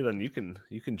story, then you can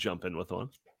jump in with one.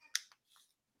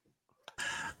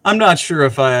 I'm not sure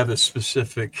if I have a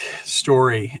specific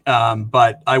story,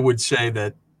 but I would say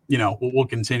that, we'll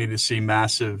continue to see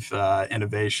massive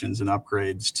innovations and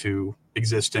upgrades to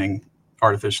existing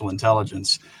artificial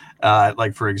intelligence.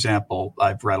 Like, for example,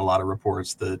 I've read a lot of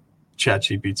reports that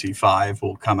ChatGPT 5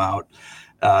 will come out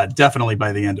definitely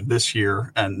by the end of this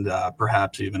year, and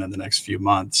perhaps even in the next few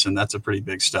months. And that's a pretty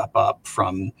big step up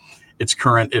from its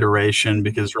current iteration,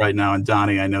 because right now, and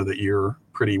Donnie, I know that you're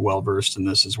pretty well versed in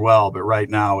this as well, but right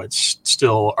now it's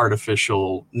still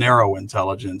artificial narrow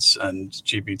intelligence, and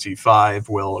GPT-5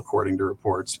 will, according to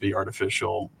reports, be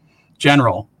artificial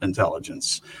general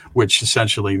intelligence, which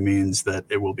essentially means that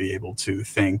it will be able to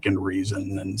think and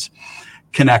reason and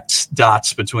connect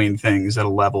dots between things at a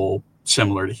level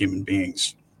similar to human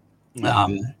beings.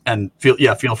 And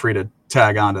feel free to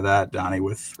tag onto that, Donnie,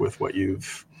 with what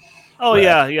you've. Oh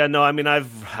yeah. No, I mean,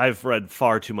 I've read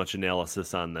far too much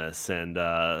analysis on this, and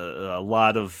a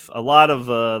lot of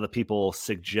the people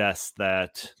suggest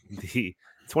that the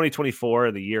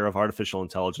 2024, the year of artificial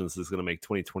intelligence, is going to make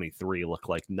 2023 look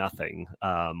like nothing.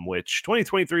 Which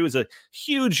 2023 was a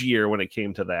huge year when it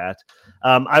came to that.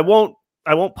 I won't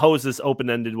pose this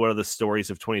open-ended, what are the stories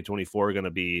of 2024 going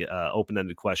to be,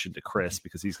 open-ended question to Chris,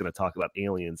 because he's going to talk about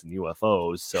aliens and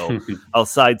UFOs. So I'll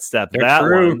sidestep that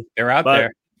one. They're out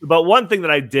there. But one thing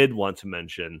that I did want to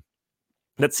mention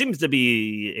that seems to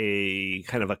be a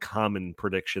kind of a common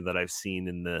prediction that I've seen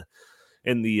in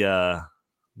the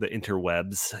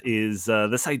interwebs is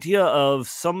this idea of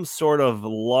some sort of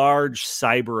large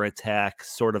cyber attack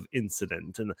sort of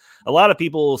incident. And a lot of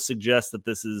people suggest that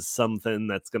this is something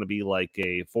that's going to be like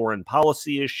a foreign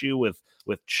policy issue with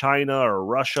China or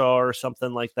Russia or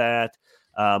something like that.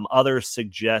 Others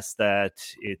suggest that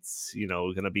it's,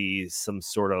 going to be some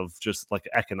sort of just like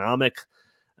economic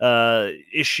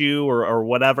issue or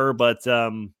whatever. But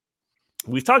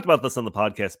we've talked about this on the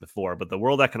podcast before, but the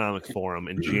World Economic Forum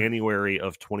in January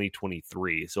of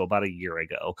 2023, so about a year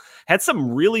ago, had some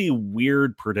really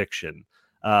weird prediction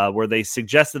where they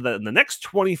suggested that in the next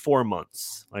 24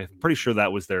 months, I'm pretty sure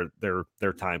that was their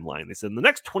timeline. They said in the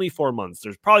next 24 months,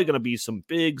 there's probably going to be some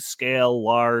big scale,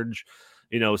 large,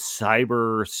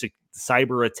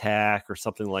 cyber attack or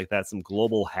something like that, some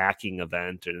global hacking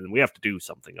event, and we have to do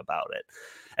something about it.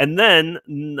 And then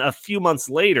a few months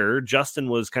later, Justin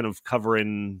was kind of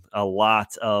covering a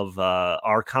lot of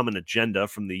our common agenda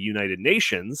from the United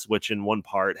Nations, which in one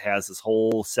part has this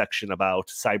whole section about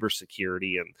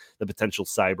cybersecurity and the potential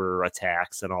cyber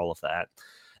attacks and all of that.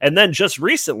 And then just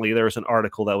recently, there was an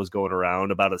article that was going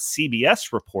around about a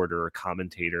CBS reporter or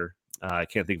commentator. I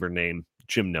can't think of her name.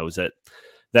 Jim knows it.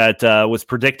 That was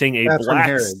predicting a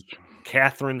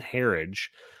Catherine Herridge,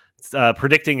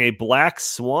 predicting a black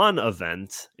swan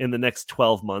event in the next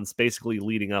 12 months, basically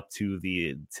leading up to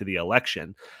the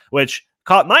election, which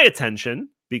caught my attention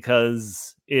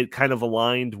because it kind of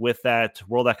aligned with that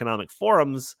World Economic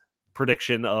Forum's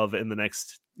prediction of in the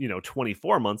next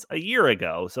 24 months a year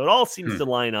ago. So it all seems to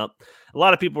line up. A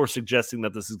lot of people were suggesting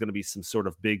that this is going to be some sort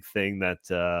of big thing that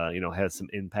has some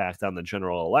impact on the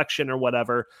general election or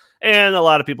whatever. And a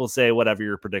lot of people say whatever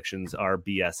your predictions are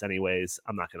BS anyways.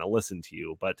 I'm not going to listen to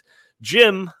you. But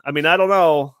Jim, I mean, I don't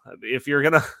know if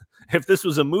if this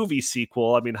was a movie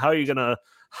sequel, I mean, how are you going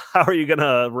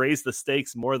to raise the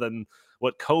stakes more than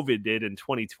what COVID did in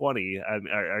 2020?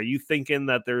 Are you thinking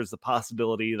that there's a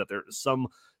possibility that there's some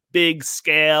big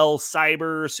scale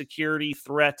cyber security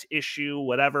threat issue,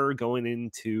 whatever, going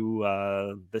into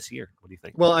this year? What do you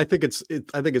think? Well, I think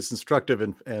it's instructive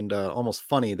and almost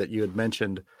funny that you had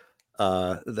mentioned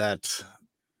that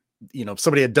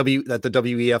somebody at the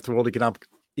WEF, the World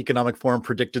Economic Forum,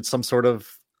 predicted some sort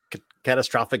of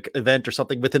catastrophic event or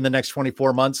something within the next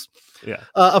 24 months. Yeah.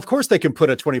 Of course they can put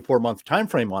a 24-month time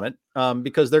frame on it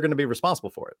because they're going to be responsible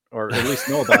for it, or at least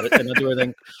know about it and not do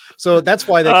anything. So that's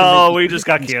why they we just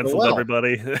got canceled,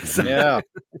 everybody. Yeah.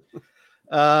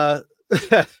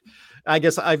 I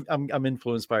guess I'm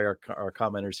influenced by our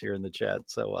commenters here in the chat.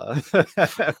 So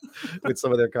with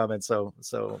some of their comments. So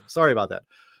sorry about that.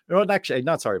 No, actually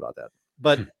not sorry about that.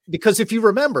 But because if you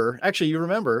remember,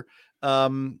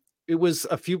 it was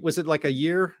like a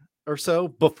year or so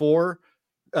before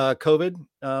COVID,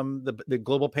 the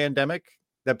global pandemic,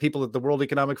 that people at the World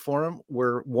Economic Forum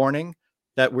were warning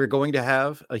that we're going to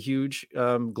have a huge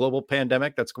global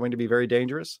pandemic that's going to be very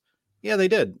dangerous. Yeah, they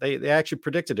did. They actually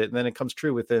predicted it, and then it comes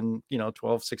true within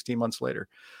 12, 16 months later.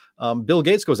 Bill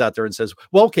Gates goes out there and says,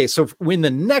 well, okay, so when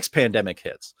the next pandemic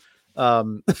hits,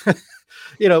 Um,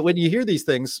 you know, when you hear these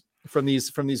things from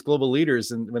these global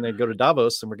leaders, and when they go to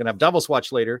Davos, and we're going to have Davos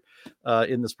Watch later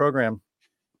in this program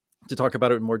to talk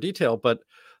about it in more detail. But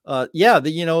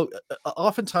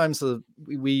oftentimes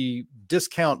we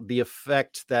discount the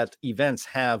effect that events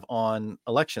have on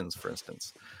elections, for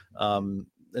instance. And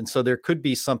so there could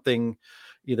be something,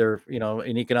 either,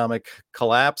 an economic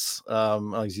collapse,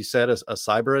 as you said, a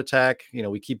cyber attack.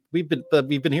 We've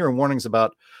been hearing warnings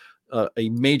about a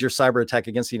major cyber attack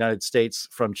against the United States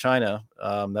from China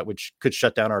that could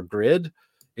shut down our grid.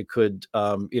 It could,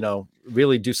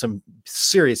 really do some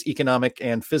serious economic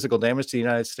and physical damage to the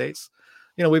United States.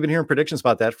 We've been hearing predictions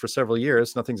about that for several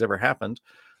years. Nothing's ever happened.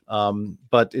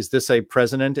 But is this a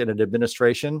president and an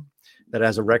administration that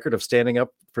has a record of standing up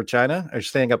for China, or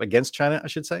standing up against China, I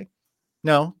should say?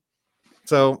 No.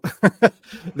 So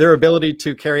their ability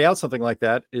to carry out something like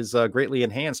that is greatly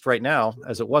enhanced right now,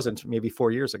 as it wasn't maybe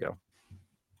 4 years ago.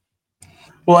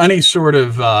 Well, any sort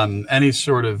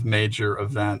of major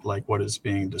event like what is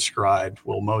being described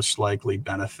will most likely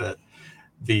benefit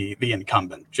the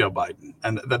incumbent, Joe Biden.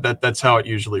 And that's how it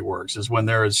usually works, is when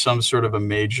there is some sort of a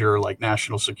major, like,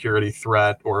 national security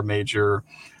threat or a major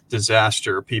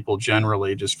disaster, people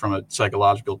generally, just from a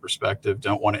psychological perspective,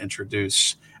 don't want to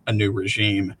introduce a new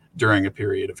regime during a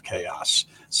period of chaos.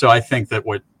 So I think that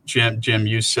what Jim,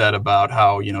 you said about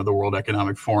how, the World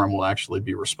Economic Forum will actually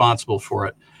be responsible for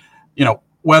it,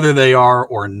 whether they are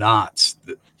or not,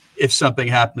 if something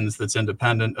happens that's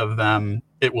independent of them,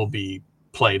 it will be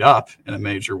played up in a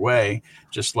major way,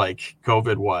 just like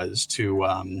COVID was,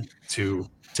 to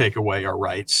take away our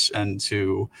rights and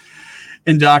to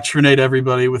indoctrinate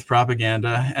everybody with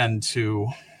propaganda and to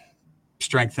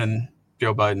strengthen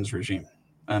Joe Biden's regime.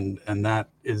 And that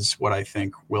is what I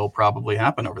think will probably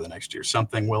happen over the next year.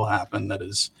 Something will happen that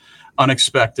is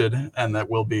unexpected and that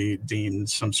will be deemed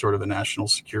some sort of a national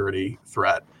security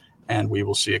threat, and we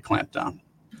will see a clampdown.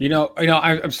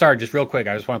 I'm sorry, just real quick.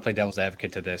 I just want to play devil's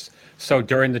advocate to this. So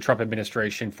during the Trump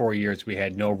administration, 4 years, we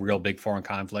had no real big foreign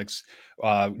conflicts.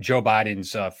 Joe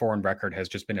Biden's foreign record has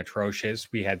just been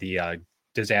atrocious. We had the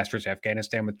disastrous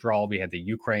Afghanistan withdrawal. We had the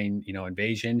Ukraine,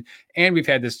 invasion, and we've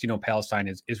had this,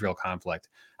 Palestine-Israel conflict.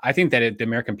 I think that the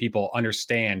American people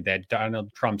understand that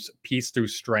Donald Trump's peace through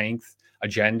strength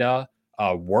agenda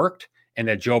worked, and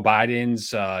that Joe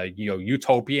Biden's,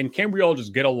 utopian, can we all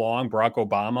just get along, Barack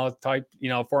Obama type,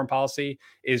 foreign policy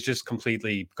is just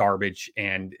completely garbage.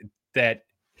 And that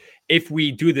if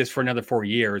we do this for another 4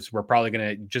 years, we're probably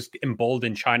going to just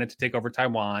embolden China to take over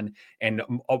Taiwan and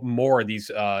more of these,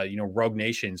 rogue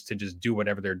nations to just do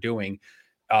whatever they're doing.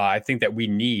 I think that we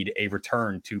need a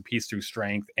return to peace through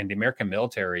strength, and the American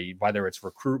military, whether it's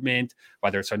recruitment,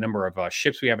 whether it's a number of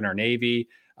ships we have in our Navy,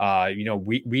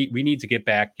 we need to get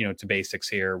back, to basics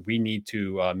here. We need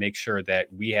to make sure that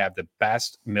we have the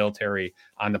best military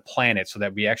on the planet so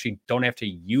that we actually don't have to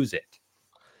use it.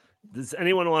 Does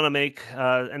anyone want to make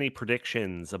any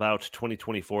predictions about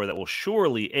 2024 that will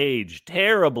surely age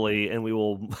terribly, and we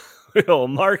will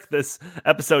mark this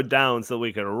episode down so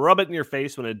we can rub it in your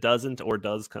face when it doesn't or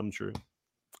does come true?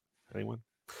 Anyone?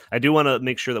 I do want to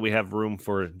make sure that we have room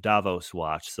for Davos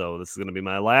Watch, so this is going to be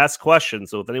my last question.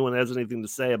 So if anyone has anything to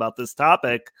say about this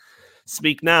topic,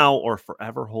 speak now or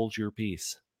forever hold your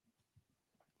peace.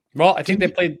 Well, I think they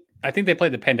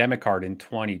played the pandemic card in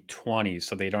 2020,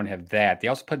 so they don't have that. They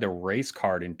also played the race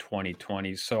card in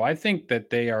 2020, so I think that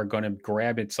they are going to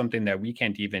grab at something that we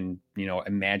can't even,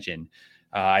 imagine.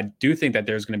 I do think that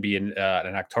there's going to be an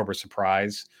October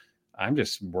surprise. I'm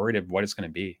just worried of what it's going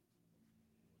to be.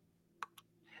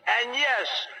 And yes,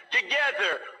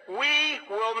 together, we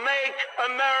will make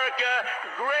America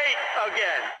great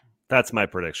again. That's my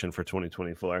prediction for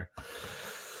 2024.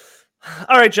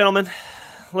 All right, gentlemen.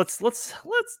 Let's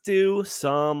do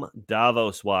some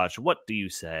Davos Watch. What do you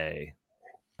say?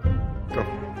 Go.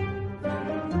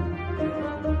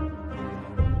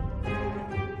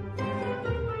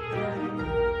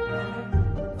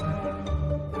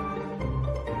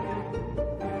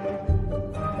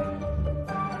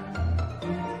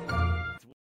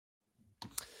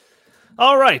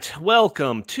 All right,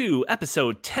 welcome to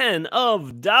episode 10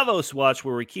 of Davos Watch,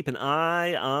 where we keep an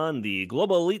eye on the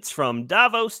global elites from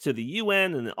Davos to the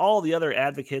UN and all the other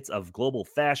advocates of global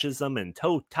fascism and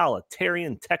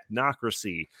totalitarian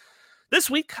technocracy. This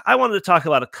week, I wanted to talk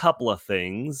about a couple of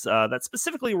things that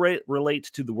specifically relate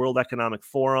to the World Economic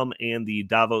Forum and the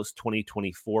Davos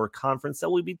 2024 conference that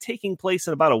will be taking place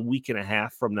in about a week and a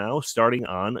half from now, starting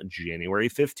on January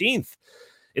 15th.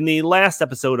 In the last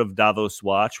episode of Davos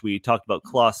Watch, we talked about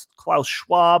Klaus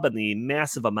Schwab and the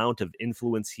massive amount of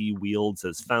influence he wields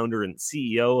as founder and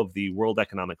CEO of the World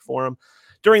Economic Forum.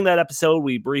 During that episode,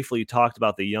 we briefly talked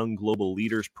about the Young Global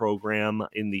Leaders program.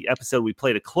 In the episode, we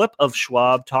played a clip of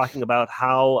Schwab talking about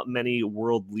how many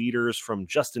world leaders, from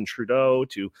Justin Trudeau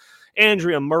to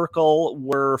Angela Merkel,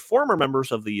 were former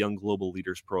members of the Young Global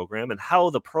Leaders program, and how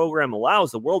the program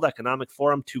allows the World Economic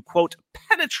Forum to, quote,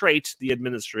 penetrate the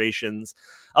administrations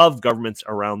of governments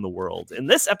around the world. In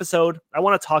this episode, I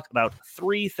want to talk about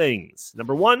three things.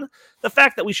 Number one, the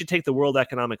fact that we should take the World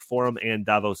Economic Forum and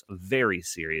Davos very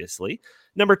seriously.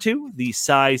 Number two, the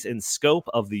size and scope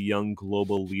of the Young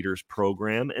Global Leaders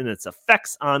program and its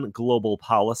effects on global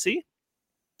policy.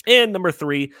 And number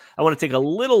three, I want to take a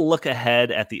little look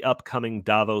ahead at the upcoming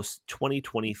Davos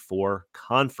 2024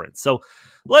 conference. So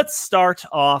let's start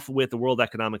off with the World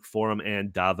Economic Forum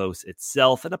and Davos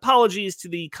itself. And apologies to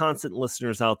the constant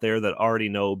listeners out there that already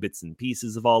know bits and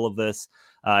pieces of all of this.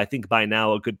 I think by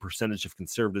now a good percentage of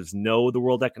conservatives know the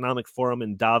World Economic Forum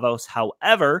and Davos.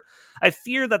 However, I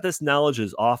fear that this knowledge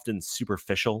is often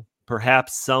superficial.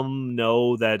 Perhaps some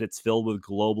know that it's filled with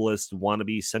globalist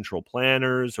wannabe central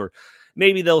planners, or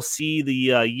maybe they'll see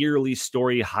the yearly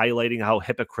story highlighting how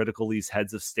hypocritical these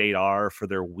heads of state are for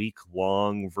their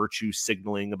week-long virtue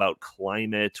signaling about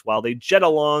climate while they jet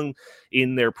along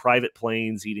in their private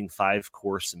planes eating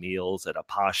 5-course meals at a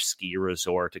posh ski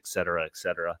resort, etc.,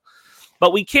 etc.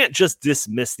 But we can't just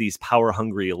dismiss these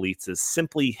power-hungry elites as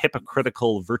simply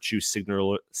hypocritical virtue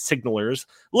signalers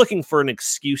looking for an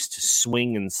excuse to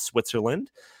swing in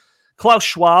Switzerland. Klaus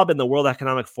Schwab and the World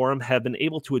Economic Forum have been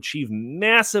able to achieve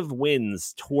massive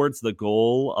wins towards the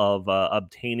goal of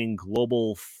obtaining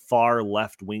global far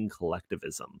left-wing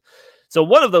collectivism. So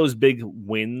one of those big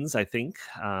wins, I think,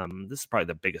 this is probably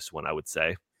the biggest one, I would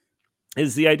say,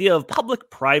 is the idea of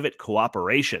public-private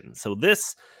cooperation. So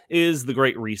this is the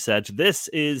Great Reset. This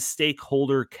is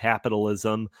stakeholder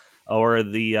capitalism, or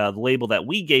the label that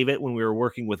we gave it when we were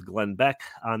working with Glenn Beck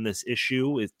on this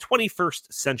issue is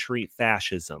 21st century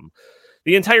fascism.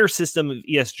 The entire system of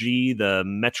ESG, the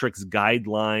metrics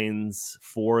guidelines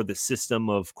for the system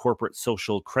of corporate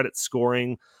social credit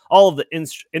scoring, all of the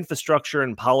infrastructure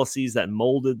and policies that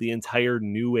molded the entire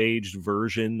new age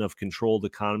version of controlled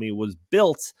economy was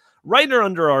built right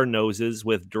under our noses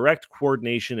with direct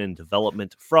coordination and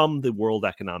development from the World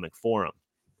Economic Forum.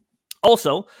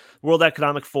 Also, World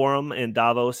Economic Forum and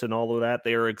Davos and all of that,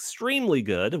 they are extremely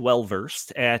good,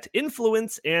 well-versed at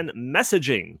influence and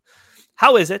messaging.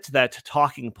 How is it that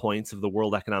talking points of the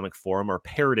World Economic Forum are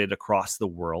parroted across the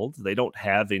world? They don't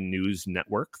have a news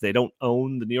network. They don't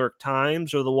own the New York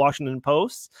Times or the Washington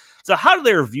Post. So how do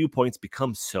their viewpoints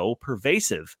become so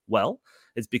pervasive? Well,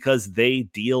 it's because they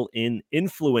deal in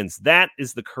influence. That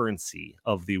is the currency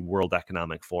of the World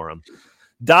Economic Forum.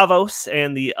 Davos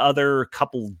and the other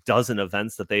couple dozen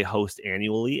events that they host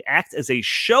annually act as a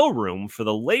showroom for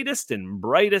the latest and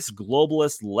brightest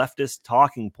globalist leftist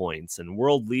talking points, and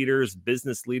world leaders,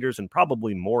 business leaders, and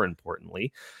probably more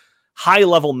importantly,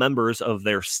 high-level members of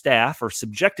their staff are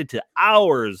subjected to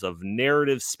hours of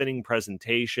narrative-spinning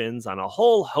presentations on a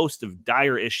whole host of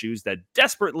dire issues that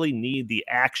desperately need the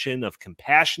action of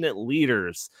compassionate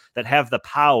leaders that have the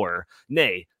power,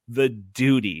 nay, the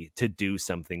duty to do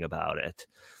something about it.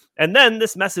 And then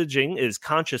this messaging is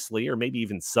consciously or maybe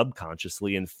even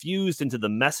subconsciously infused into the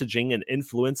messaging and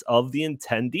influence of the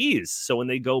attendees. So when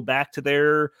they go back to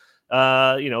their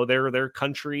their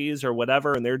countries or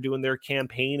whatever, and they're doing their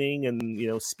campaigning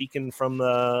and, speaking from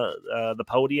the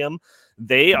podium,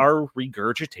 they are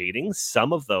regurgitating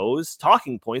some of those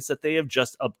talking points that they have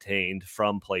just obtained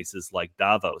from places like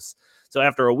Davos. So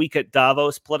after a week at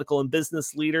Davos, political and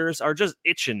business leaders are just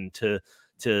itching to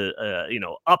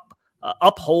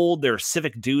uphold their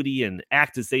civic duty and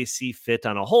act as they see fit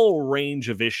on a whole range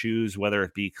of issues, whether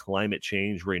it be climate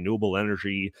change, renewable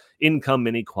energy, income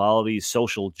inequality,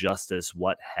 social justice,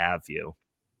 what have you.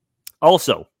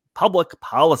 Also, public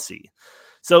policy.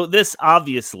 So this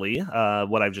obviously,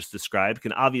 what I've just described,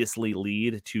 can obviously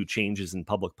lead to changes in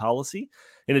public policy.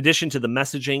 In addition to the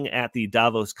messaging at the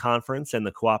Davos conference and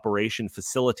the cooperation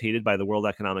facilitated by the World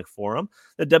Economic Forum,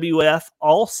 the WEF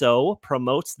also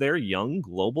promotes their Young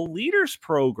Global Leaders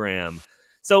program.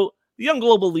 So the Young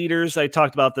Global Leaders, I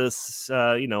talked about this,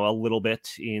 a little bit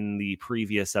in the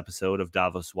previous episode of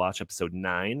Davos Watch, episode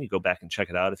 9. You go back and check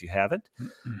it out if you haven't.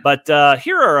 But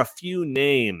here are a few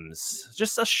names,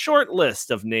 just a short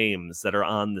list of names that are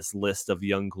on this list of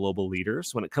Young Global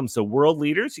Leaders. When it comes to world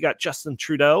leaders, you got Justin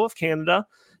Trudeau of Canada,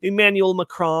 Emmanuel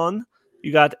Macron,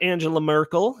 you got Angela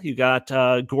Merkel, you got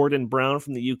Gordon Brown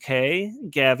from the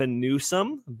UK, Gavin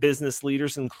Newsom. Business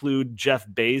leaders include Jeff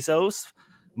Bezos,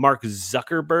 Mark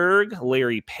Zuckerberg,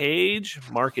 Larry Page,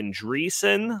 Mark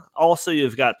Andreessen. Also,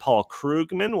 you've got Paul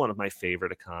Krugman, one of my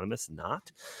favorite economists,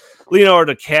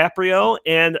 Leonardo DiCaprio,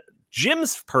 and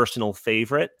Jim's personal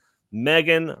favorite,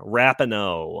 Megan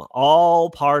Rapinoe, all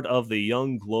part of the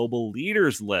Young Global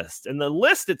Leaders list. And the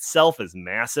list itself is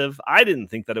massive. I didn't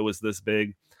think that it was this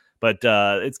big, but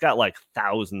it's got like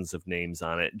thousands of names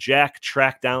on it. Jack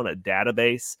tracked down a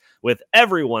database with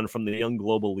everyone from the Young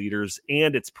Global Leaders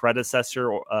and its predecessor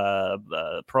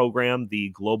program, the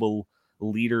Global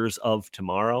Leaders of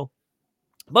Tomorrow.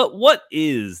 But what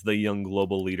is the Young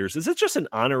Global Leaders? Is it just an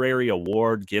honorary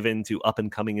award given to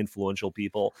up-and-coming influential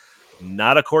people?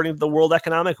 Not according to the World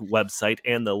Economic website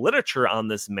and the literature on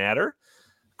this matter.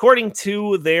 According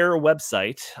to their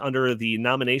website, under the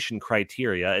nomination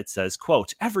criteria, it says,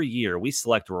 quote, every year we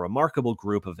select a remarkable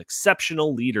group of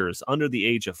exceptional leaders under the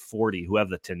age of 40 who have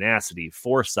the tenacity,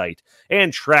 foresight,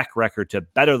 and track record to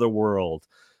better the world.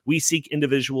 We seek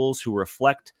individuals who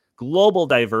reflect global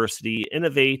diversity,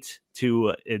 innovate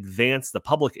to advance the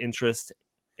public interest,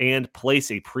 and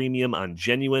place a premium on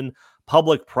genuine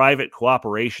public-private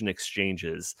cooperation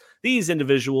exchanges. These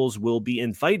individuals will be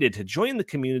invited to join the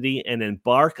community and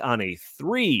embark on a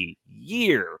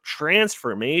 3-year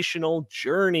transformational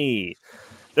journey.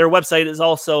 Their website is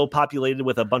also populated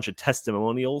with a bunch of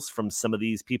testimonials from some of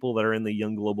these people that are in the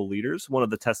Young Global Leaders. One of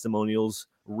the testimonials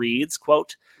reads,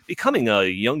 quote, becoming a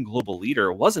Young Global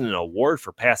Leader wasn't an award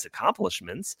for past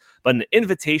accomplishments, but an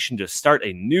invitation to start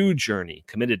a new journey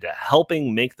committed to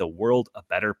helping make the world a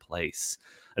better place.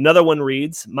 Another one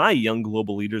reads, my Young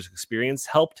Global Leaders experience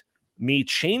helped me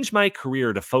change my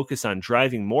career to focus on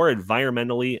driving more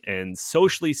environmentally and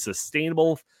socially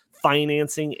sustainable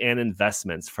financing and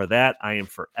investments. For that, I am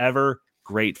forever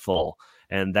grateful.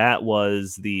 And that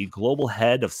was the global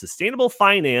head of sustainable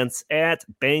finance at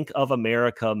Bank of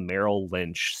America, Merrill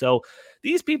Lynch. So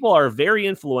these people are very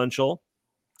influential.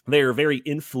 They are very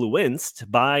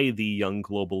influenced by the Young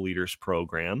Global Leaders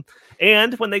program.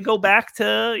 And when they go back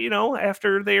to,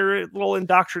 after their little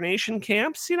indoctrination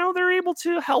camps, they're able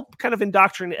to help kind of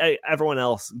indoctrinate everyone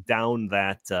else down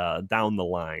the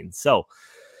line. So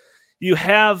you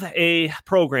have a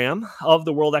program of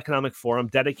the World Economic Forum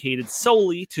dedicated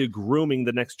solely to grooming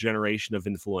the next generation of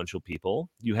influential people.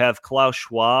 You have Klaus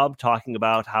Schwab talking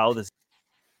about how this.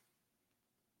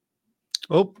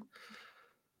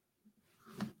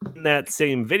 In that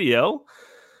same video,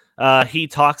 he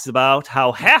talks about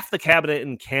how half the cabinet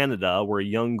in Canada were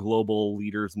Young Global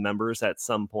Leaders members at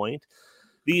some point.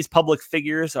 These public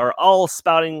figures are all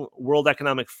spouting World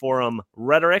Economic Forum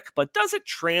rhetoric, but does it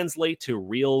translate to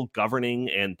real governing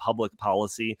and public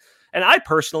policy? And I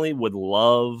personally would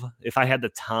love, if I had the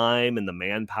time and the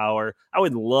manpower, I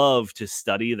would love to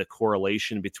study the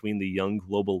correlation between the Young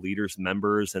Global Leaders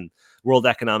members and World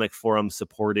Economic Forum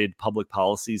supported public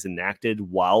policies enacted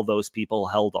while those people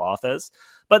held office.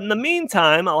 But in the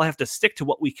meantime, I'll have to stick to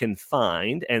what we can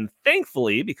find. And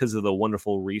thankfully, because of the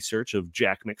wonderful research of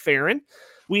Jack McFerrin,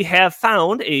 we have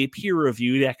found a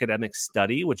peer-reviewed academic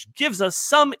study which gives us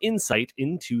some insight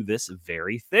into this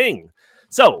very thing.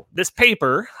 So this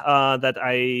paper that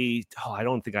I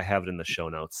don't think I have it in the show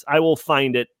notes. I will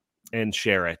find it and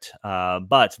share it.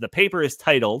 But the paper is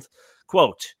titled,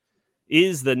 quote,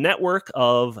 is the network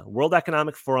of World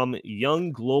Economic Forum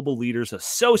Young Global Leaders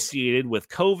associated with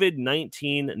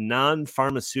COVID-19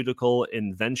 non-pharmaceutical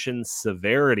invention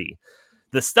severity?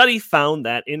 The study found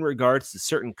that in regards to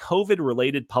certain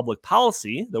COVID-related public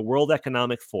policy, the World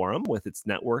Economic Forum, with its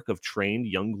network of trained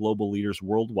young global leaders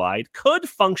worldwide, could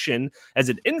function as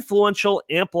an influential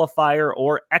amplifier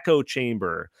or echo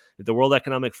chamber. If the World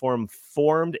Economic Forum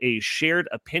formed a shared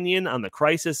opinion on the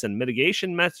crisis and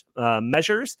mitigation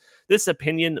measures, this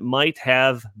opinion might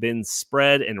have been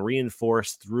spread and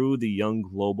reinforced through the Young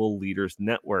Global Leaders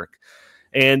Network.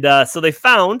 And so they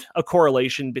found a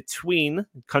correlation between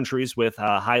countries with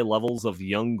high levels of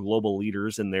young global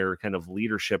leaders in their kind of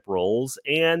leadership roles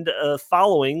and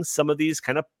following some of these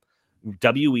kind of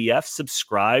WEF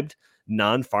subscribed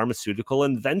non-pharmaceutical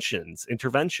interventions.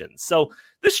 So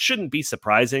this shouldn't be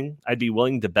surprising. I'd be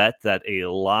willing to bet that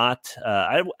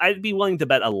I'd be willing to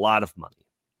bet a lot of money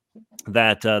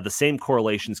that the same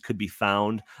correlations could be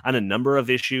found on a number of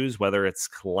issues, whether it's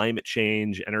climate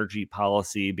change, energy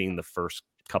policy being the first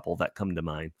couple that come to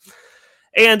mind.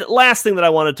 And last thing that I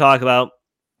want to talk about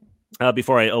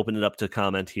before I open it up to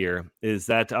comment here is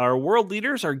that our world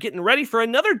leaders are getting ready for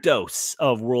another dose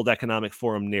of World Economic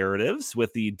Forum narratives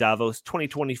with the Davos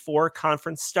 2024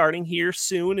 conference starting here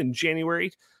soon in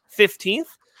January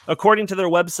 15th. According to their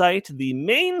website, the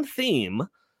main theme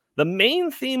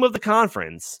of the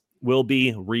conference will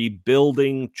be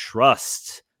rebuilding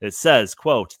trust It says,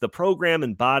 quote, the program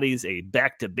embodies a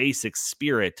back-to-basics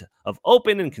spirit of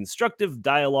open and constructive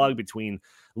dialogue between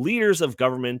leaders of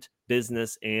government,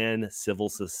 business, and civil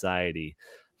society.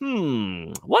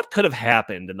 What could have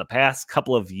happened in the past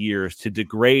couple of years to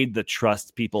degrade the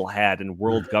trust people had in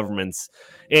world governments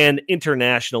and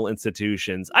international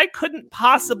institutions? I couldn't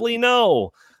possibly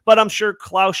know, but I'm sure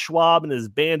Klaus Schwab and his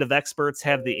band of experts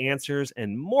have the answers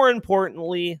and, more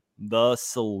importantly, the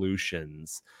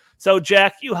solutions. So,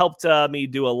 Jack, you helped me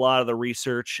do a lot of the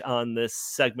research on this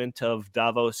segment of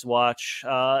Davos Watch.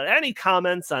 Any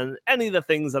comments on any of the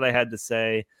things that I had to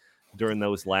say during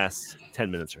those last 10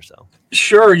 minutes or so?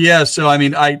 Sure. Yeah. So, I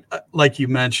mean, I like you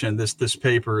mentioned, this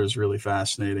paper is really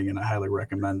fascinating, and I highly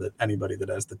recommend that anybody that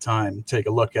has the time take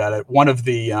a look at it. One of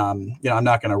the, I'm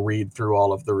not going to read through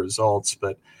all of the results,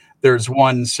 but there's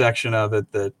one section of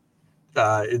it that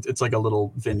it's like a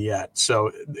little vignette.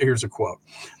 So here's a quote.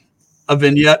 A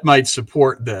vignette might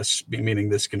support this, meaning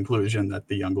this conclusion that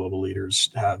the young global leaders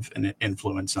have an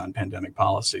influence on pandemic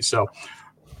policy. So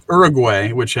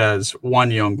Uruguay, which has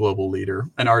 1 young global leader,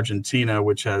 and Argentina,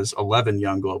 which has 11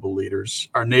 young global leaders,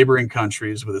 are neighboring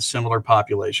countries with a similar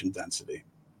population density.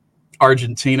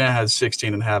 Argentina has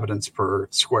 16 inhabitants per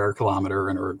square kilometer,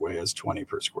 and Uruguay has 20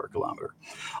 per square kilometer,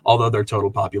 although their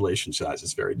total population size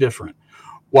is very different.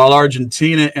 While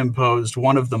Argentina imposed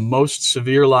one of the most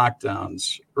severe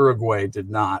lockdowns, Uruguay did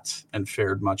not and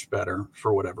fared much better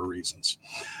for whatever reasons.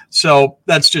 So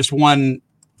that's just one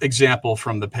example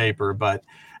from the paper, but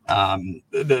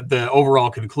the overall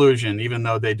conclusion, even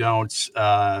though they don't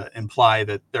imply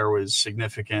that there was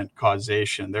significant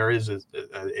causation, there is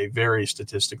a very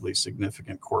statistically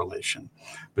significant correlation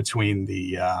between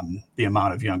the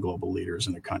amount of young global leaders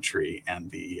in the country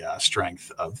and the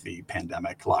strength of the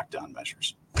pandemic lockdown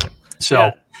measures. So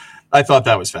yeah. I thought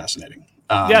that was fascinating.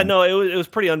 It was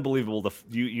pretty unbelievable.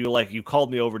 You called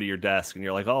me over to your desk and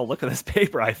you're like, oh, look at this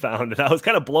paper I found. And I was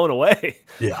kind of blown away.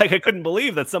 Yeah. Like I couldn't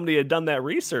believe that somebody had done that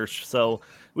research. So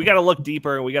we got to look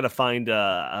deeper and we got to find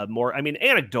more. I mean,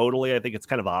 anecdotally, I think it's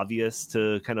kind of obvious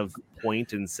to kind of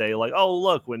point and say like, oh,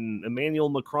 look, when Emmanuel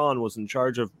Macron was in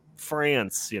charge of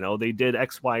France, they did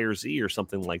X, Y, or Z or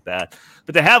something like that.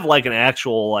 But to have like an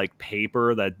actual like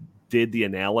paper that did the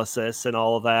analysis and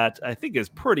all of that, I think is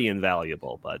pretty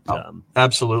invaluable. But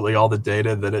absolutely, all the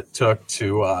data that it took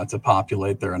to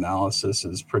populate their analysis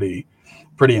is pretty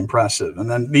impressive.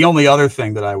 And then the only other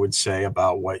thing that I would say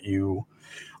about what you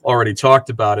already talked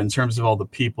about in terms of all the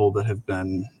people that have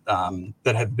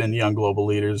been young global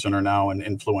leaders and are now in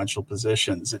influential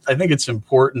positions, I think it's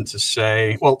important to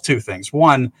say, well, 2 things.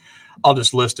 One, I'll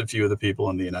just list a few of the people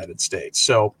in the United States.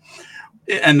 So,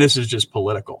 and this is just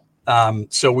political.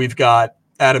 So we've got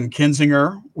Adam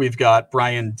Kinzinger, we've got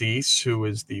Brian Deese, who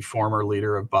is the former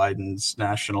leader of Biden's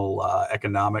National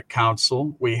Economic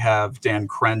Council. We have Dan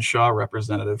Crenshaw,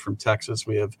 representative from Texas.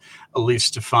 We have Elise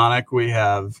Stefanik. We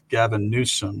have Gavin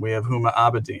Newsom. We have Huma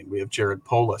Abedin. We have Jared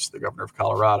Polis, the governor of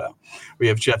Colorado. We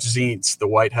have Jeff Zients, the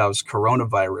White House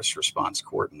coronavirus response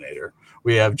coordinator.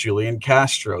 We have Julian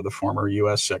Castro, the former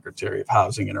U.S. Secretary of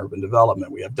Housing and Urban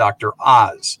Development. We have Dr.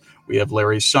 Oz. We have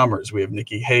Larry Summers. We have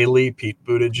Nikki Haley, Pete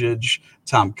Buttigieg,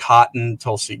 Tom Cotton,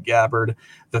 Tulsi Gabbard,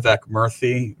 Vivek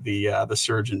Murthy, the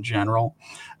Surgeon General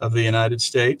of the United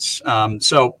States.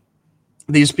 So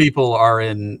these people are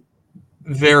in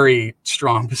very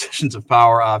strong positions of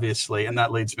power, obviously. And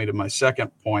that leads me to my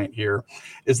second point here,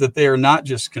 is that they are not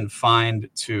just confined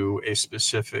to a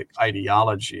specific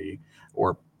ideology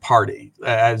or party.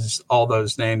 As all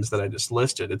those names that I just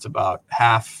listed, it's about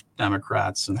half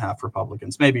Democrats and half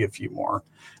Republicans, maybe a few more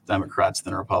Democrats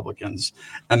than Republicans.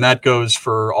 And that goes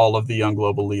for all of the young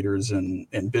global leaders in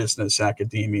business,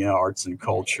 academia, arts and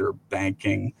culture,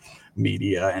 banking,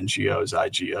 media, NGOs,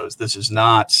 IGOs. This is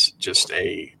not just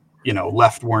a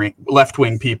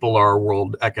left-wing people are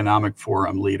World Economic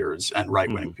Forum leaders and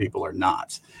right-wing people are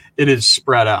not. It is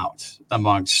spread out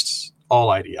amongst all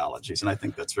ideologies, and I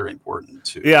think that's very important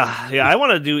too. Yeah. I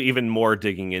want to do even more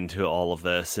digging into all of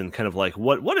this and kind of like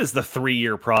what is the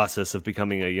 3-year process of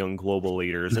becoming a young global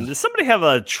leaders, and does somebody have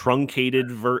a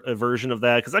truncated version of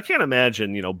that? Because I can't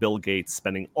imagine Bill Gates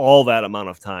spending all that amount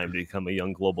of time to become a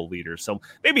young global leader. So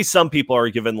maybe some people are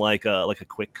given like a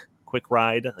quick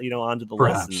ride, onto the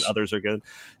Perhaps. list, and others are good.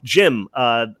 Jim,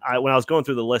 when I was going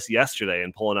through the list yesterday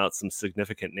and pulling out some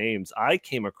significant names, I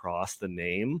came across the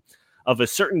name of a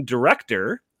certain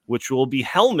director, which will be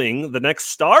helming the next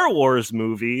Star Wars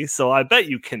movie. So I bet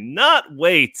you cannot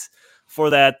wait for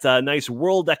that nice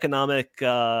World Economic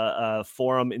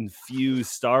Forum infused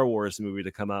Star Wars movie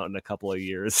to come out in a couple of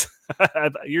years.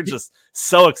 You're just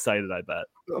so excited, I bet.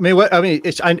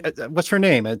 What's her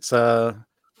name? It's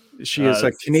She is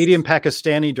a Canadian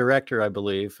Pakistani director, I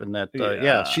believe, and that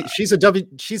she's a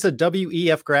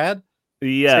WEF grad.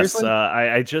 Yes,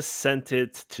 I just sent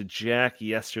it to Jack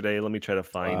yesterday. Let me try to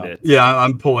find it. Yeah,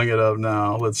 I'm pulling it up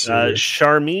now. Let's see.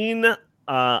 Sharmeen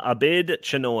Abid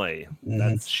Chenoy.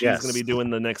 Mm-hmm. She's going to be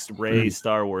doing the next Rey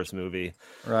Star Wars movie,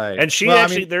 right? And she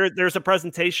there's a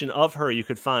presentation of her you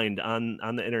could find on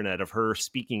the internet of her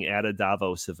speaking at a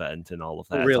Davos event and all of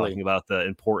that, talking about the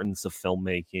importance of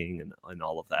filmmaking and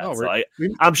all of that.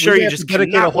 I'm sure you just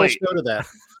dedicate a whole show to that.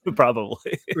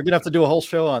 Probably we're gonna have to do a whole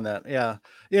show on that. Yeah.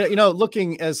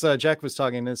 Looking as Jack was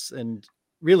talking this, and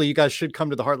really, you guys should come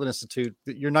to the Heartland Institute.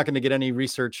 You're not going to get any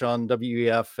research on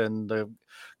WEF and the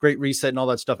Great Reset and all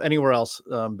that stuff anywhere else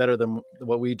better than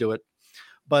what we do it.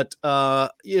 But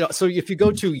so if you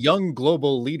go to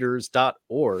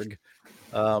younggloballeaders.org,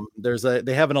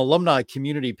 they have an alumni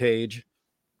community page,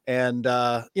 and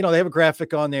they have a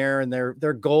graphic on there, and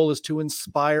their goal is to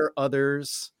inspire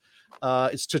others.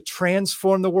 It's to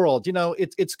transform the world.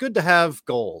 It's good to have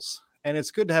goals, and it's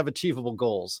good to have achievable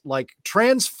goals, like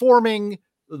transforming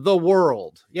the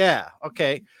world. Yeah.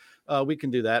 Okay. We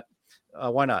can do that.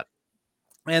 Why not?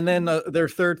 And then their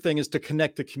third thing is to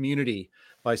connect the community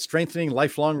by strengthening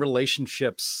lifelong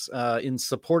relationships, in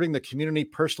supporting the community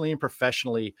personally and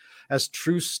professionally as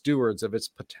true stewards of its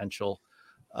potential.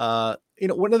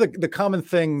 One of the common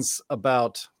things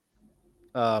about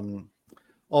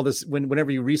all this, whenever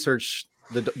you research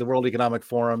the World Economic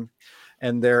Forum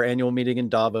and their annual meeting in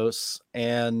Davos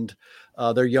and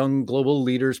their Young Global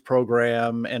Leaders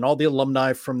program and all the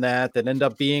alumni from that end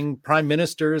up being prime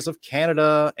ministers of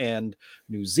Canada and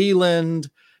New Zealand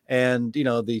and,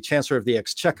 the Chancellor of the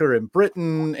Exchequer in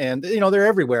Britain, and, they're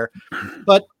everywhere.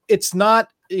 But it's not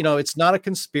a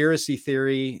conspiracy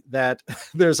theory that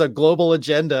there's a global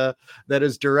agenda that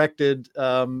is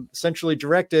centrally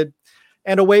directed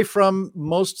and away from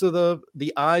most of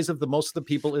the eyes of most of the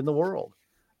people in the world.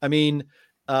 I mean,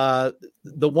 the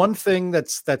one thing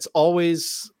that's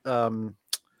always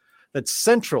that's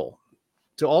central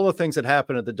to all the things that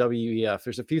happen at the WEF,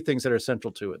 there's a few things that are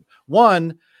central to it.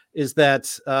 One is that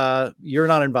you're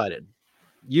not invited.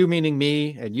 You, meaning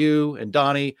me and you and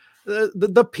Donnie,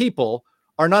 the people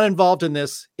are not involved in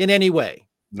this in any way.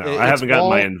 No, I haven't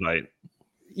gotten my invite.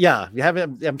 Yeah, you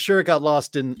haven't. I'm sure it got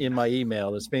lost in my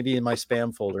email. It's maybe in my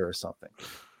spam folder or something.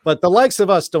 But the likes of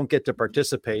us don't get to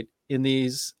participate in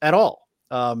these at all.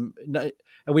 And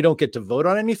we don't get to vote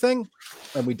on anything,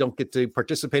 and we don't get to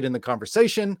participate in the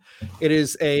conversation. It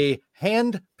is a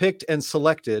hand-picked and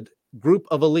selected group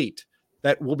of elite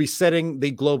that will be setting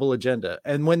the global agenda.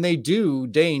 And when they do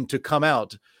deign to come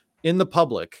out in the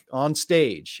public on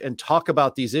stage and talk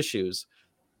about these issues,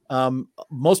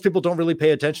 most people don't really pay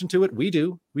attention to it. We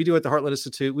do at the Heartland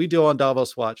Institute. We do on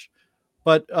Davos Watch.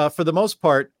 But for the most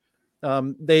part,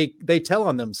 they tell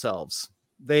on themselves.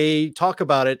 They talk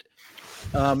about it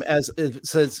as it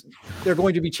says they're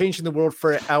going to be changing the world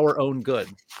for our own good.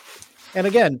 And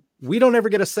again, we don't ever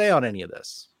get a say on any of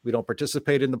this. We don't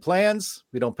participate in the plans.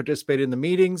 We don't participate in the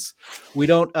meetings. We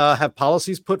don't have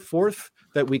policies put forth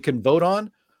that we can vote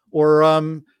on, or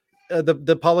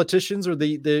the politicians or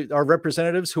our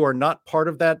representatives who are not part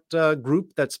of that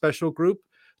group, that special group,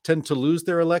 tend to lose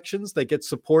their elections. They get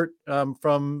support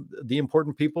from the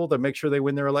important people that make sure they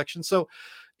win their elections. So,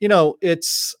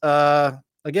 it's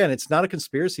again, it's not a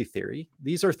conspiracy theory.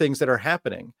 These are things that are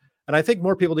happening. And I think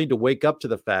more people need to wake up to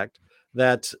the fact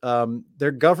that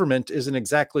their government isn't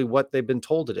exactly what they've been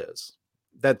told it is,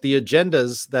 that the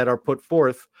agendas that are put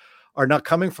forth are not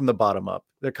coming from the bottom up.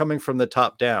 They're coming from the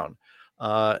top down.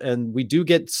 And we do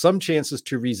get some chances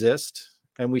to resist,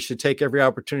 and we should take every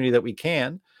opportunity that we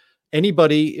can.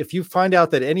 Anybody, if you find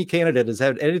out that any candidate has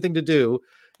had anything to do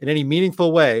in any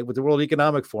meaningful way with the World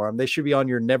Economic Forum, they should be on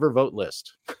your never vote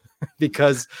list.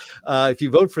 Because if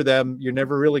you vote for them, you're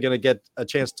never really going to get a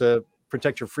chance to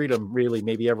protect your freedom, really,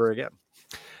 maybe ever again.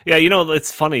 Yeah,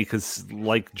 it's funny because,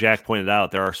 like Jack pointed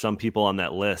out, there are some people on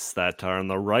that list that are on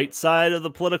the right side of the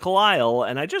political aisle,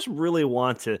 and I just really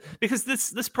want to, because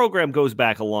this program goes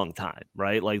back a long time,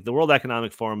 right? Like the World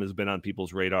Economic Forum has been on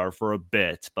people's radar for a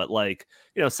bit, but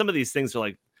some of these things are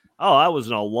like, oh, I was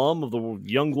an alum of the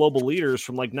Young Global Leaders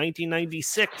from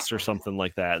 1996 or something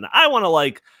like that, and I want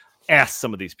to ask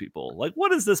some of these people,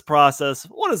 what is this process?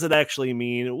 What does it actually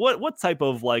mean? What type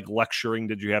of lecturing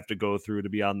did you have to go through to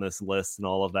be on this list and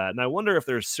all of that? And I wonder if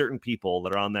there's certain people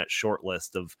that are on that short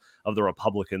list of the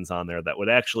Republicans on there that would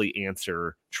actually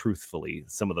answer truthfully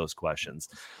some of those questions.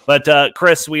 But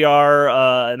Chris, we are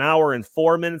an hour and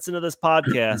 4 minutes into this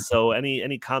podcast. So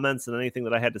any comments and anything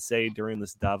that I had to say during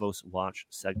this Davos Watch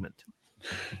segment?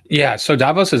 Yeah, so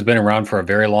Davos has been around for a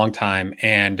very long time,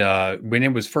 and when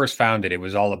it was first founded, it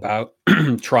was all about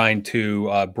trying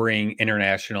to bring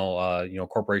international,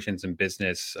 corporations and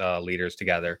business leaders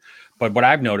together. But what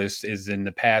I've noticed is in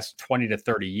the past 20 to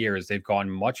 30 years, they've gone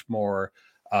much more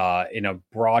in a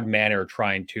broad manner,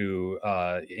 trying to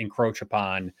encroach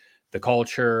upon the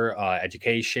culture,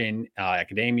 education,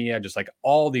 academia, just like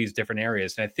all these different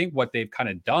areas. And I think what they've kind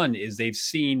of done is they've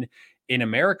seen in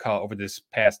America over this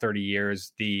past 30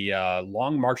 years, the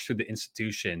long march through the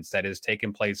institutions that has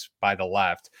taken place by the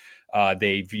left.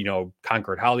 They've,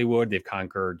 conquered Hollywood. They've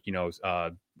conquered,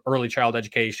 early child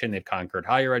education. They've conquered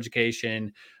higher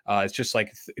education. It's just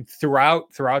like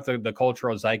throughout the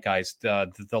cultural zeitgeist,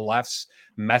 the left's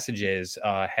messages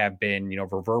have been,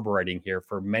 reverberating here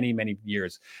for many, many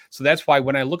years. So that's why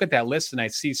when I look at that list and I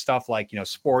see stuff like,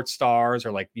 sports stars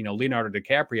or like, Leonardo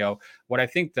DiCaprio, what I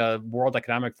think the World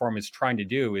Economic Forum is trying to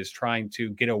do is trying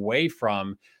to get away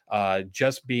from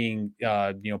just being,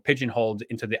 pigeonholed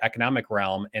into the economic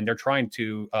realm. And they're trying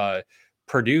to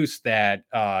produce that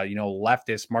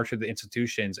leftist march through the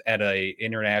institutions at a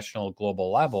international global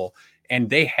level, and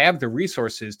they have the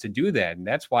resources to do that. And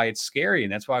that's why it's scary,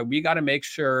 and that's why we got to make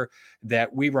sure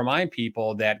that we remind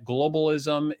people that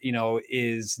globalism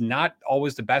is not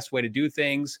always the best way to do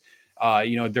things.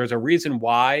 There's a reason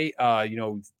why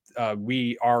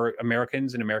we are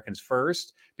Americans and Americans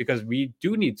first, because we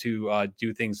do need to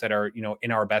do things that are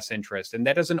in our best interest, and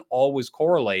that doesn't always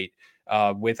correlate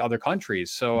with other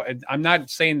countries. So I'm not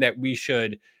saying that we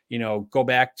should, go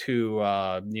back to,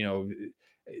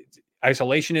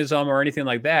 isolationism or anything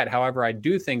like that. However, I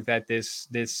do think that this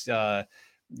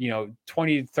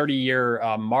 20, 30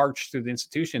 year march through the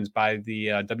institutions by the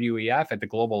WEF at the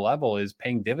global level is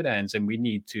paying dividends, and we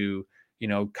need to,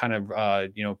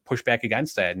 push back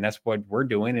against that. And that's what we're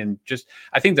doing. And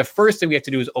I think the first thing we have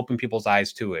to do is open people's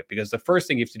eyes to it, because the first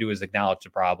thing you have to do is acknowledge the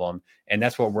problem. And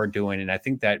that's what we're doing. And I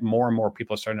think that more and more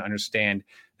people are starting to understand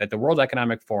that the World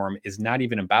Economic Forum is not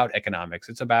even about economics.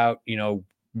 It's about,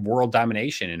 world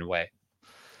domination in a way.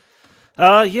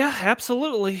 Yeah,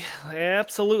 absolutely.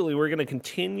 We're going to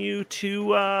continue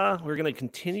to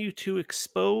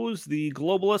expose the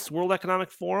globalist World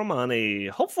Economic Forum on a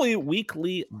hopefully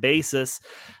weekly basis.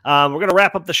 We're going to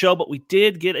wrap up the show, but we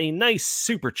did get a nice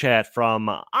super chat from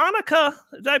Annika.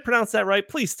 Did I pronounce that right?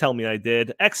 Please tell me I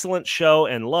did. Excellent show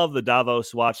and love the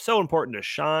Davos watch. So important to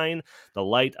shine the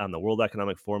light on the World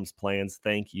Economic Forum's plans.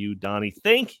 Thank you, Donnie.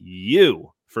 Thank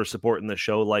you for supporting the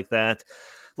show like that.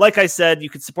 Like I said, you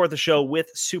could support the show with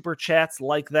super chats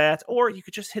like that, or you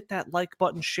could just hit that like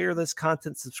button, share this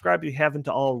content, subscribe if you haven't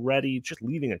already. Just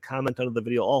leaving a comment under the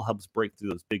video all helps break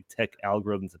through those big tech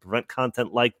algorithms that prevent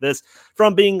content like this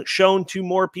from being shown to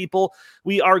more people.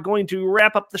 We are going to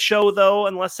wrap up the show, though,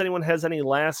 unless anyone has any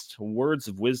last words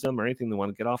of wisdom or anything they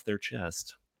want to get off their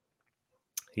chest.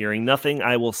 Hearing nothing,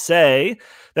 I will say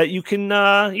that you can,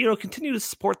 continue to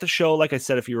support the show. Like I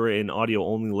said, if you're an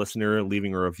audio-only listener,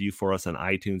 leaving a review for us on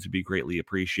iTunes would be greatly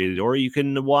appreciated. Or you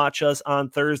can watch us on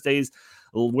Thursdays,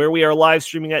 where we are live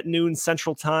streaming at noon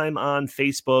Central Time on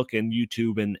Facebook and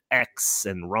YouTube and X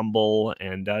and Rumble.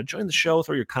 And join the show,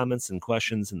 throw your comments and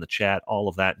questions in the chat, all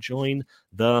of that. Join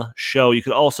the show. You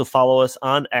could also follow us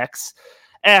on X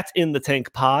at In the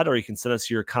Tank Pod, or you can send us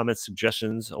your comments,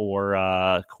 suggestions,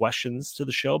 or questions to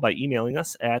the show by emailing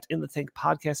us at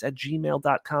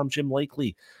inthetankpodcast@gmail.com. Jim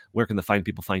Lakely, where can the fine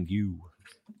people find you?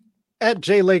 At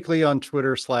Jay Lakely on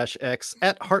Twitter /X,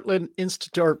 at Heartland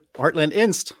Inst or Heartland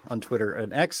Inst on Twitter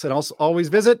and X, and also always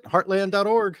visit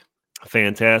heartland.org.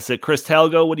 Fantastic. Chris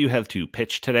Talgo, what do you have to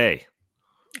pitch today?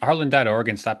 Heartland.org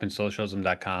and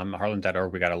stopingsocialism.com.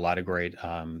 Heartland.org, we got a lot of great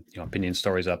opinion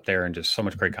stories up there and just so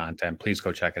much great content. Please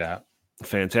go check it out.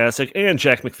 Fantastic. And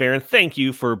Jack McFerrin, thank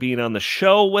you for being on the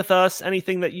show with us.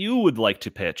 Anything that you would like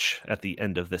to pitch at the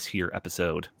end of this here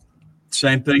episode?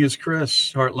 Same thing as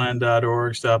Chris.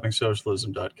 Heartland.org,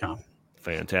 stopingsocialism.com.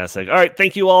 Fantastic. All right.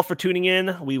 Thank you all for tuning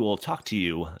in. We will talk to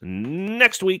you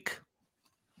next week.